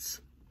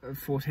tits of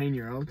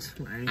 14-year-olds.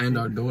 And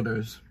our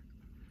daughters.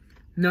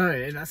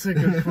 No, that's a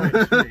good point.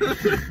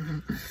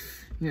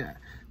 Yeah,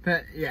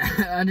 but yeah,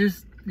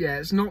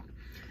 it's not.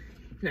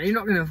 You're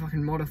not gonna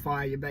fucking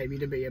modify your baby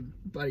to be a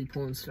bloody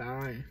porn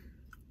star, are you?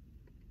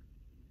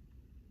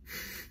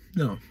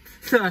 No.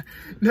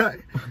 No,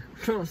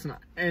 of course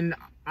not. And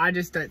I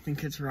just don't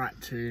think it's right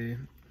to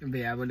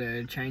be able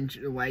to change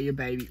the way your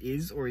baby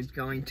is or is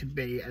going to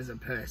be as a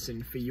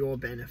person for your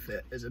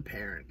benefit as a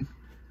parent.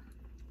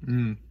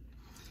 Mm.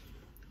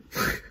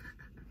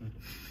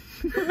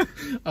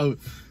 Oh,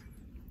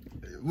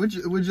 would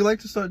you like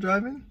to start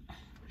driving?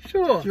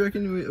 Sure. Do you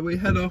reckon we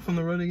head off on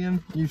the road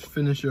again? You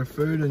finish your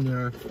food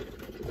and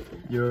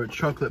your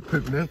chocolate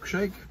poop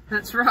milkshake?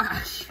 That's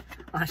right.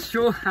 I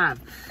sure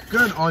have.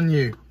 Good on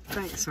you.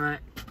 Thanks, mate.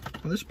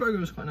 Well, this burger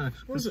was quite nice.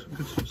 Was it?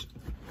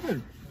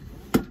 Good.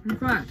 I'm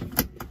glad.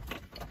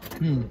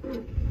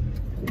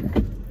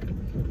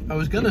 I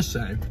was gonna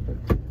say,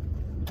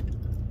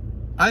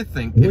 I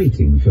think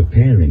waiting for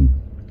pairing.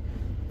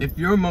 If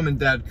your mum and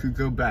dad could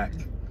go back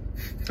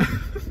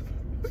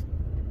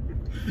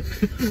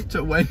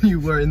to when you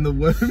were in the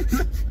womb,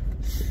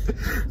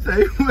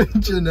 they would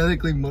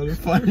genetically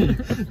modify you.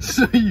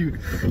 So you,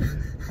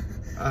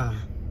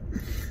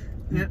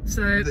 yeah.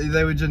 So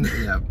they would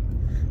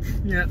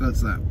yeah.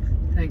 That's that.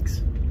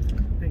 Thanks,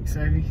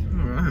 Ovie.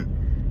 All right.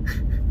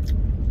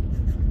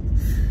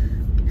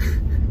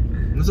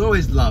 There's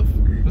always love.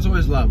 There's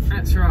always love.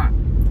 That's right.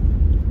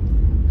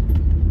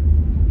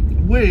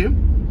 We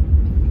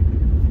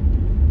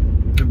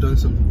have done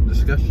some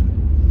discussion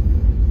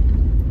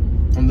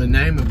on the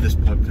name of this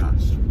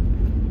podcast.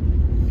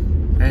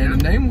 And a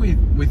name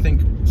we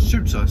think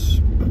suits us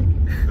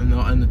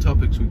and the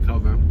topics we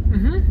cover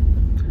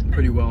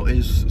pretty well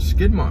is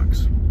skid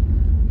marks.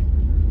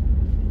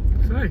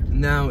 So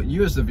now,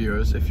 you as the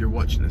viewers, if you're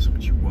watching this,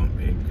 which you won't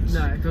be,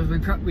 no, because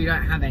we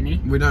don't have any.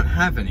 We don't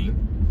have any.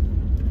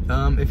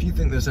 If you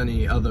think there's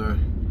any other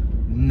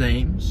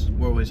names,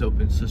 we're always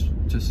open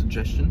to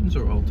suggestions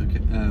or alter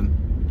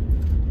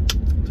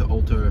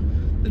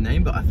the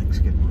name. But I think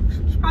skid marks.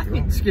 I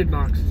think skid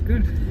marks is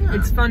good. Yeah.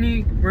 It's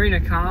funny. We're in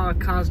a car.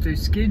 Cars do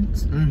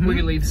skids.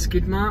 We leave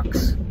skid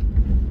marks.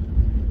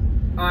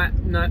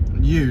 No.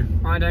 You.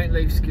 I don't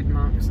leave skid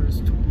marks.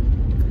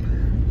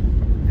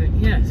 But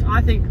yes,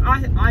 I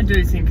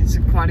do think it's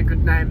quite a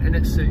good name, and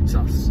it suits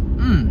us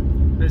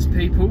as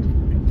people,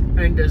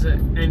 and as a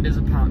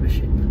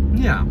partnership.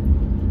 Yeah.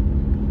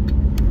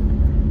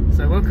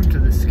 So welcome to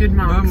the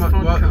SkidMarks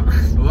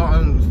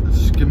podcast.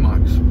 Skid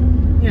marks.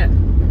 Yeah.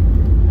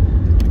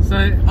 So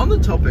on the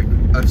topic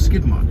of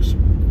skid marks.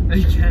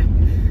 Okay.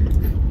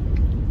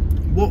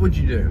 What would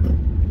you do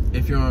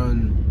if you're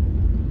on,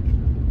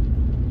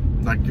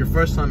 like, your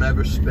first time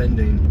ever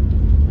spending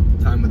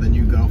time with a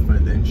new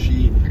girlfriend and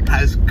she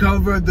has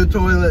covered the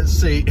toilet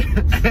seat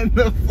and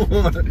the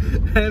floor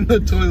and the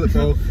toilet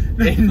bowl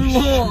in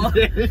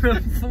shit.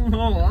 The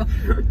floor.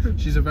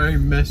 She's a very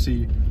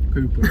messy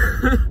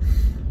pooper.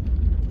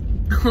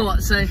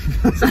 What, so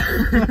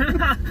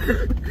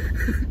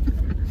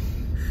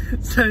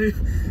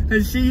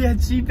has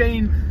she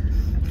been,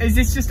 is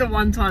this just a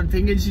one-time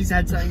thing and she's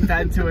had something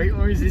bad to eat,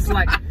 or is this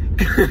like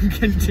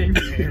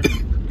continuous?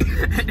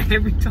 And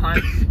every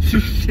time she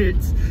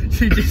shits,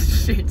 she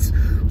just shits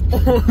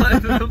all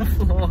over the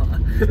floor.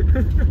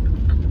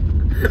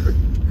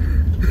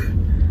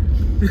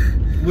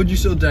 Would you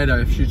still date her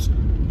if she's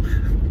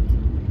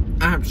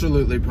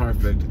absolutely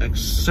perfect,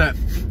 except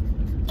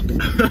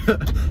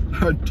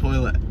her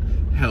toilet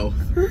health?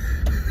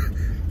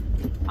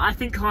 I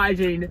think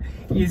hygiene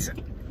is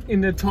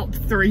in the top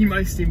 3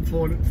 most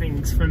important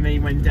things for me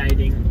when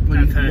dating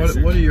a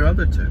person. What are your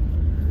other 2?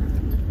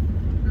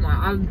 My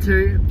other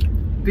 2,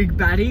 Big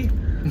Baddie.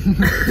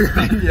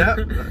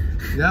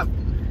 Yep.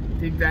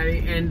 Big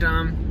Baddie, and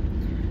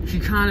she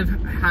can't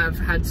have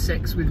had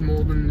sex with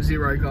more than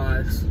 0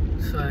 guys,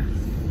 so.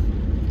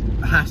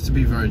 Has to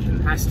be virgin.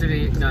 Has to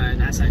be, no,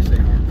 that's actually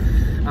horrible.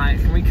 Alright,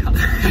 can we cut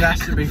that? It has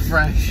to be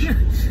fresh.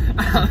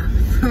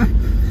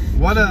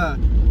 What a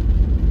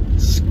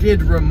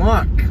skid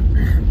remark.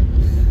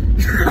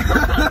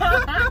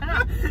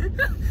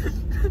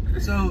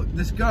 So,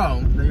 this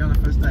girl that you're on the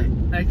first date,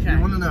 okay. You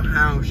want to know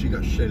how she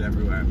got shit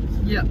everywhere.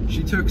 Yep.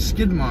 She took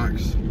skid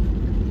marks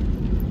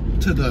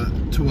to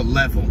a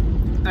level.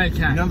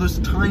 Okay. You know those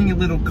tiny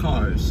little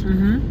cars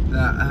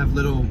that have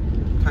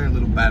tiny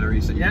little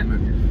batteries that you can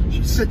move?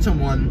 She sits on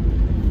one,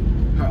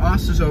 her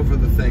ass is over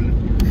the thing,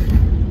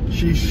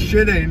 she's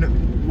shitting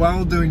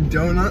while doing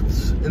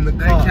donuts in the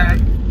car,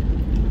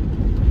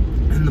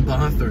 in the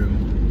bathroom,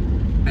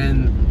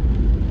 and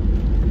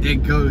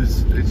it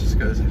just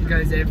goes everywhere. It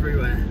goes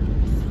everywhere.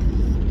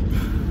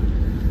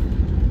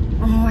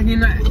 Oh, you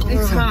know,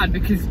 it's hard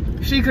because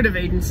she could have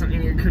eaten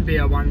something, it could be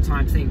a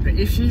one-time thing, but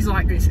if she's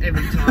like this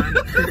every time,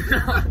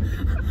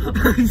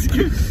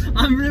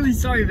 I'm really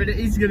sorry, but it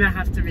is going to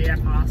have to be a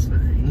pass for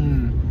me.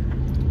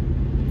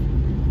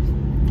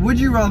 Would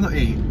you rather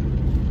eat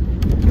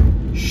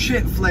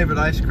shit flavoured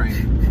ice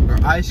cream or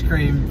ice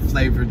cream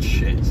flavoured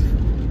shit?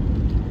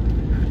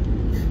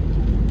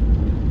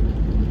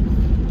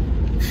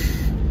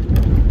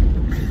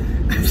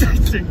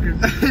 That's a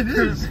good one. It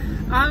is.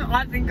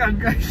 I think I'd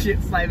go shit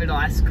flavoured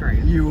ice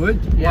cream. You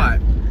would? Yeah. Why?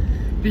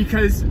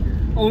 Because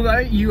although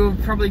you're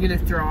probably going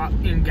to throw up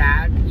and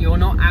gag, you're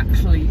not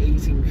actually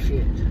eating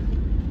shit.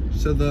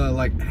 So the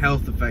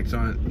health effects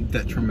aren't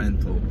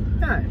detrimental.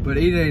 No. But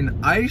eating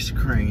ice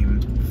cream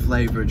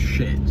flavoured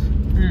shit,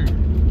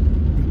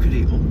 you could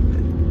eat all of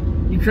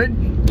it. You could,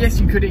 yes,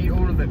 you could eat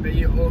all of it, but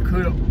you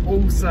could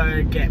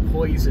also get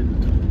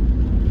poisoned.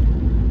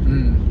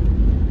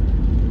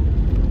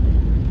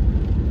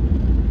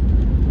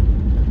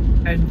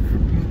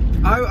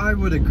 And I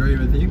would agree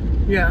with you.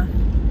 Yeah.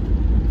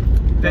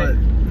 But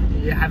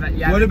you have it.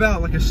 What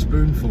about like a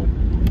spoonful?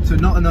 So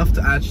not enough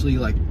to actually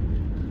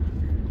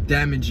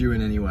damage you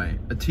in any way.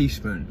 A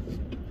teaspoon.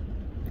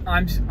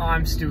 I'm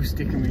still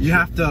sticking with. You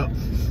have to.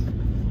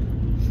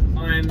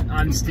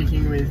 I'm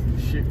sticking with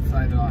shit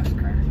flavoured ice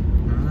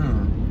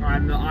cream.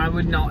 Oh. I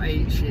would not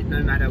eat shit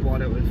no matter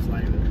what it was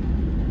flavoured.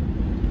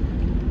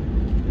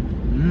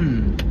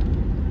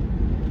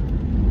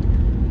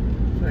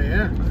 So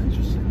yeah.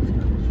 Interesting.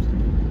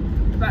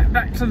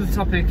 Back to the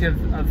topic of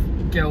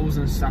girls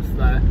and stuff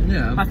though.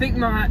 Yeah. I think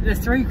the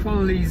 3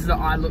 qualities that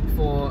I look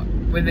for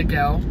with a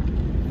girl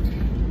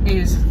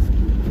is,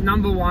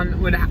 number 1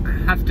 would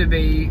have to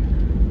be,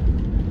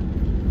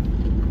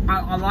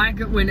 I like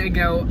it when a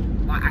girl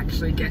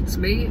actually gets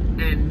me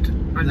and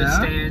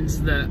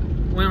understands that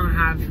when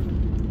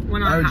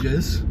I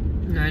urges.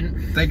 No.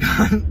 They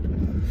can't.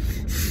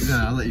 No,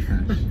 I'll let you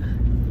finish.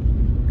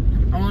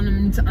 I want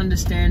them to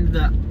understand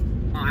that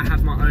I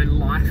have my own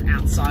life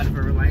outside of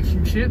a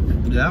relationship.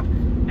 Yeah.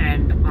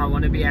 and I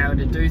want to be able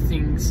to do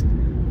things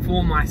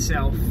for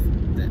myself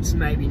that's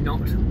maybe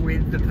not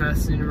with the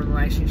person in a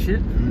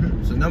relationship.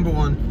 So number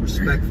one,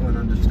 respectful and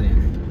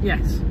understanding.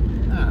 Yes.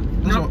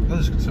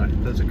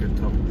 Those are good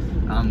top,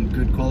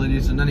 good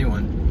qualities in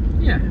anyone.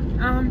 Yeah.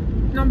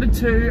 Number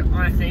two,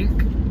 I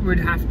think, would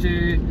have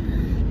to.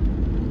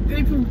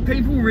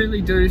 People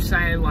really do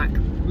say like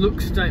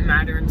looks don't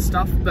matter and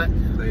stuff, but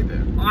They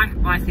do.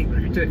 I think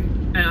they do,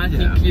 and I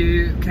think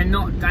you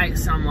cannot date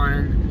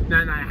someone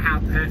no matter how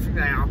perfect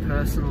they are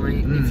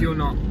personally if you're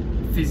not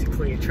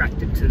physically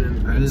attracted to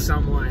them in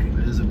some way.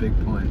 That is a big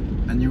point.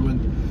 And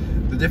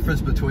the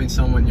difference between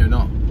someone you're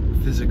not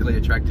physically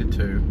attracted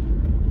to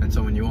and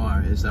someone you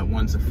are is that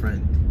one's a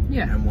friend.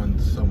 Yeah. And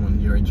one's someone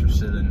you're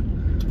interested in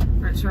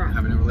That's right.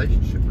 having a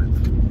relationship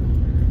with.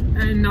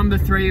 And number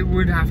three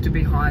would have to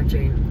be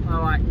hygiene. I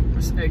like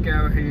a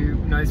girl who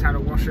knows how to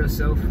wash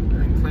herself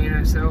and clean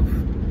herself,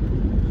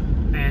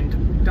 and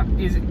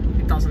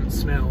it doesn't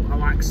smell. I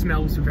like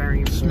smells are very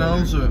important.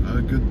 Smells are a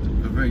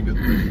very good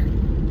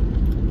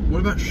thing. What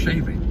about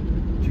shaving?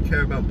 Do you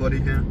care about body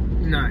hair?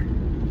 No,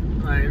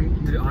 I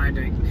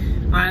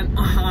don't.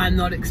 I'm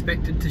not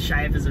expected to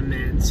shave as a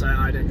man, so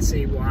I don't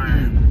see why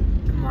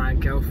my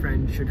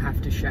girlfriend should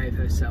have to shave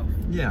herself.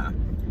 Yeah.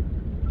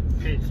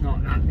 It's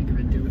not that big of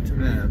a deal to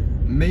me. Yeah.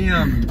 Me,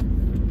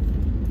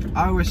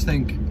 I always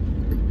think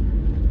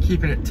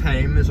keeping it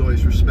tame is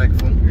always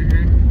respectful.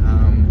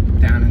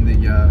 Down in the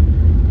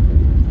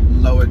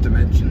lower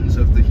dimensions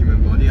of the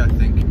human body, I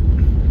think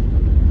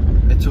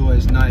it's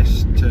always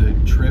nice to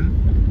trim,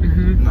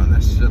 not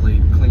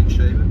necessarily clean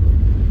shaven.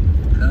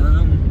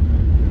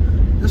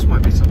 This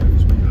might be something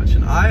that's pretty much.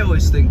 And I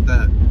always think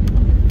that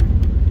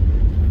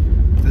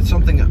it's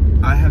something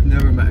I have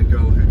never met a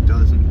girl who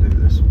doesn't do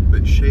this,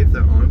 but shave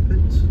their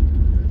armpits.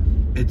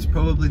 It's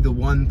probably the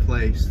one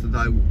place that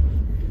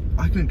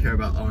I couldn't care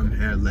about arm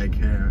hair, leg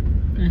hair,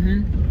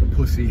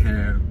 pussy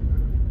hair,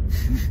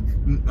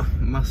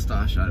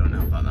 mustache. I don't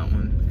know about that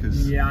one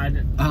because I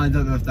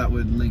don't know if that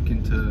would link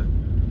into.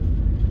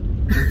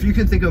 If you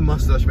can think a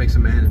mustache makes a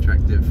man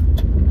attractive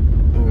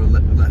or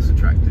less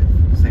attractive,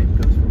 same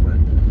goes for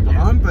women. But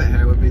armpit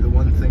hair would be the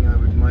one thing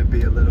might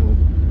be a little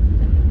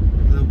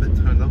bit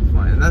turned off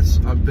by, and that's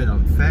a bit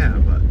unfair,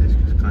 but it's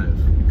just kind of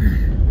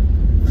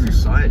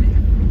society,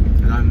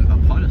 and I'm a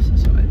part of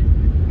society.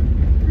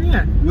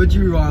 Yeah. Would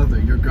you rather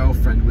your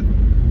girlfriend with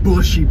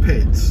bushy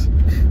pits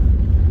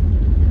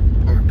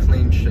or a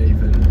clean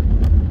shaven?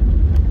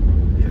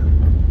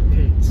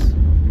 Pits.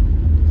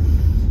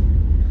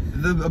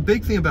 A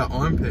big thing about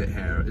armpit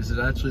hair is it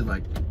actually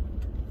like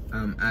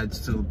adds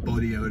to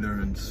body odor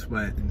and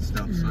sweat and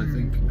stuff. So I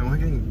think, we're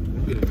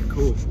getting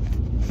cool.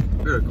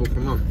 Very cool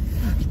from Mum.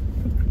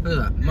 Look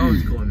at that,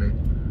 Mum's calling me.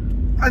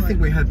 I think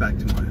we head back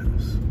to my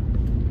house.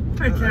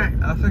 Okay.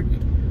 I think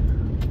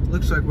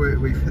looks like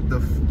we've hit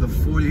the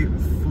 40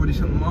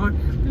 something mark.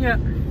 Yeah.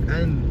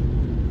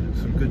 And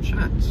some good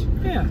chats.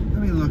 Yeah. Let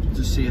me look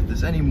to see if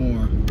there's any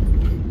more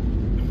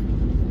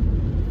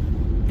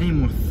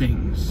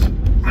things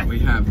that we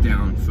have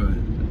down for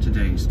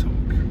today's talk.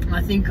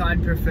 I think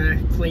I'd prefer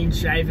clean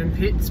shaven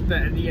pits,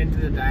 but at the end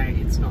of the day,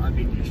 it's not a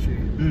big issue.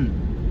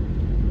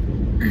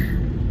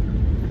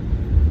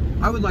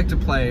 I would like to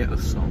play a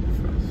song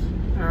for us.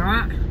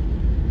 Alright.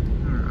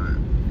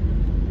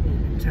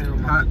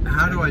 Turn on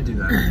How do I do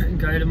that?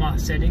 Go to my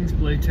settings,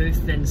 Bluetooth,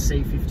 then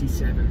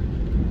C57.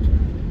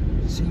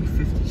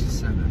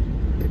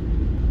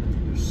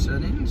 C57.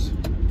 Settings.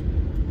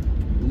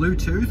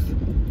 Bluetooth.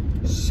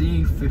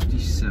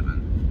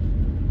 C57.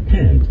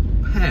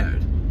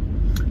 Paired.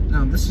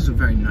 Now this is a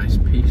very nice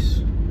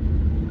piece.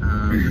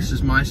 This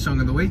is my song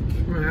of the week.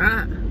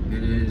 Alright.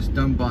 It is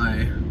done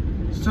by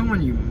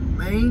someone you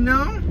may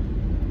know.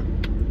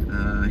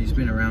 He's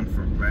been around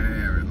for a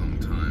very long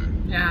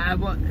time. Yeah,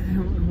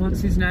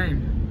 what's his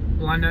name?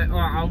 Well, I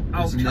know.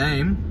 I'll His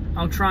name?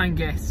 I'll try and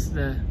guess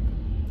the.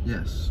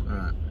 Yes. All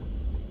right.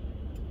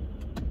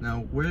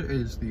 Now, where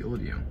is the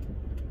audio?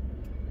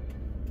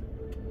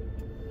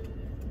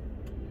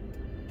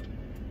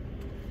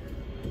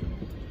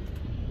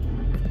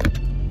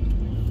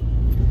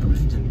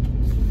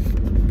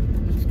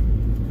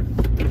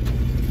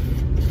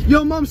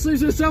 Yo, Mum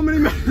sleeps with so many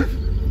men.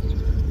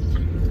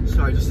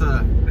 Sorry, just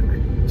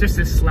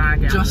a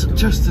slag out.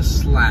 Just a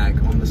slag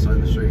on the side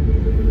of the street.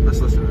 Let's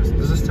listen to this.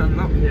 Does this turn it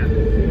up? Yeah.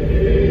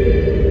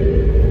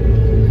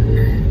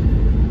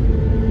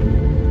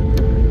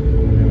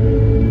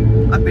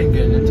 I've been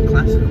getting into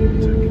classical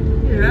music.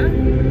 Yeah.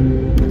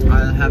 I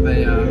have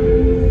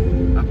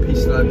a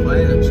piece that I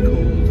play that's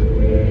called.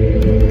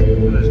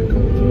 What is it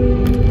called?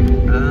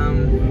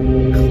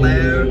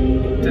 Claire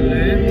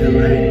Delay.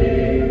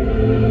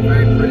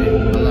 Very pretty. I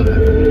love it.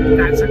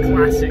 That's a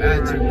classic.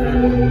 That's a good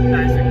one.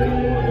 That's a good one.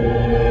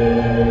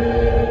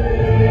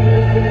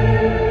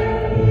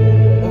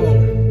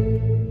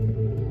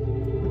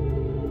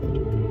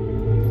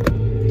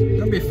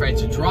 Don't be afraid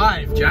to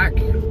drive, Jack.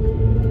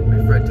 Don't be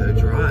afraid to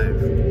drive.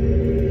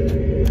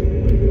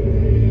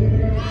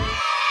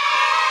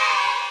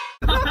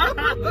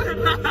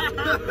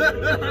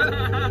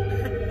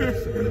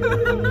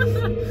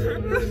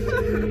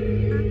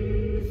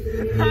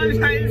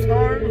 It's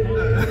horrible.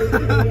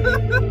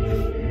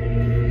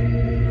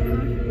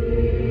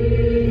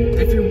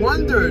 If you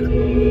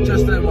wondered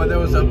just then why there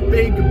was a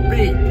big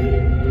beep,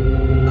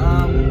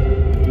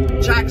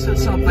 Jack said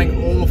something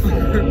awful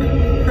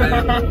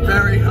and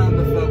very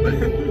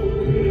homophobic.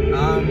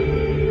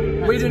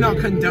 We do not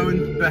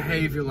condone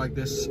behaviour like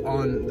this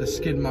on the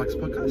Skid Marks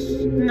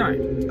podcast. No.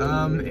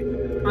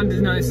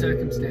 Under no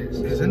circumstance.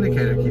 His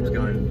indicator keeps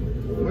going.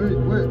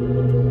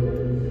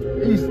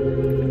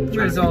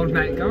 Where's old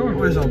mate going?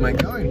 Where's old mate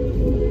going?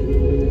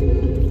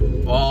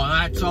 Oh,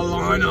 that's a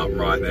lineup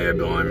right there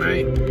behind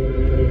me.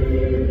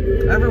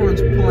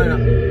 Everyone's pulling up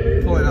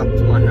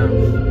to my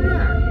house.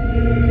 Yeah.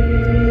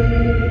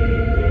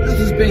 This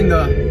has been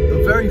the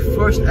very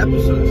first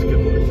episode of Skid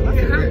Marks. I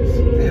think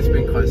it's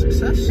been quite a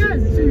success. Yeah,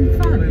 it's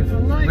been fun. I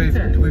liked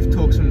it. We've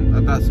talked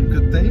about some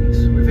good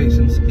things. We've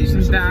eaten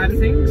some bad food.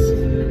 things.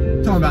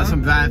 Talking about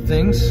some bad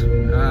things.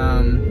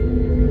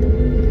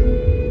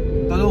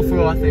 But all for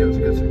all, I think it was a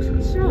good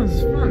success. It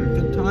was fun.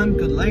 Good time,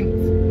 good length.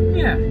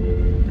 Yeah.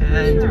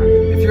 And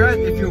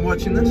if you're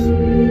watching this,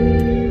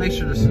 make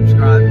sure to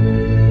subscribe.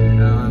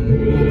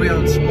 We'll be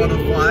on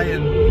Spotify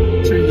in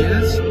 2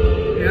 years.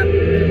 Yeah.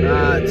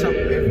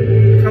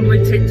 Probably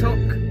TikTok.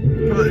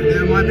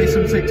 There might be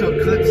some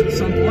TikTok clips at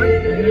some point.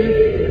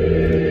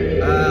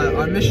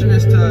 Our mission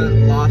is to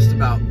last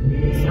about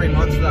 3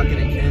 months without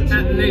getting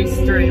cancelled. At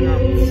least 3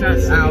 months.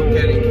 Without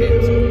getting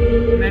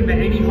cancelled. Remember,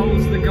 any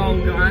hole's the goal,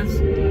 guys.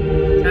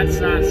 That's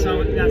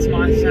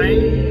my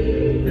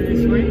saying for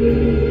this week.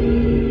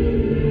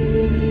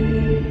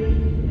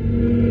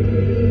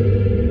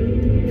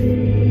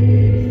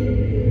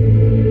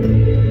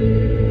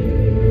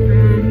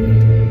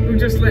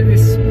 Just let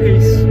this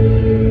piece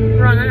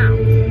run out.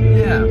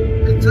 Yeah,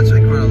 it's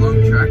actually quite a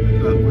long track,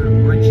 but we're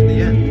reaching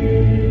the end.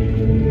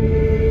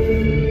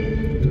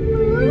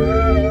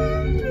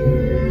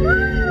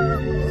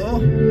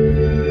 Oh.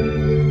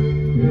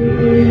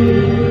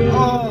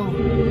 Oh.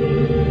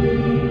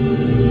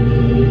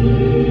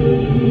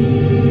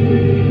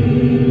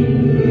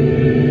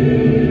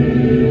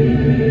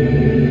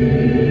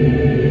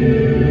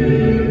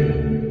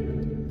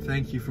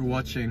 Thank you for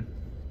watching.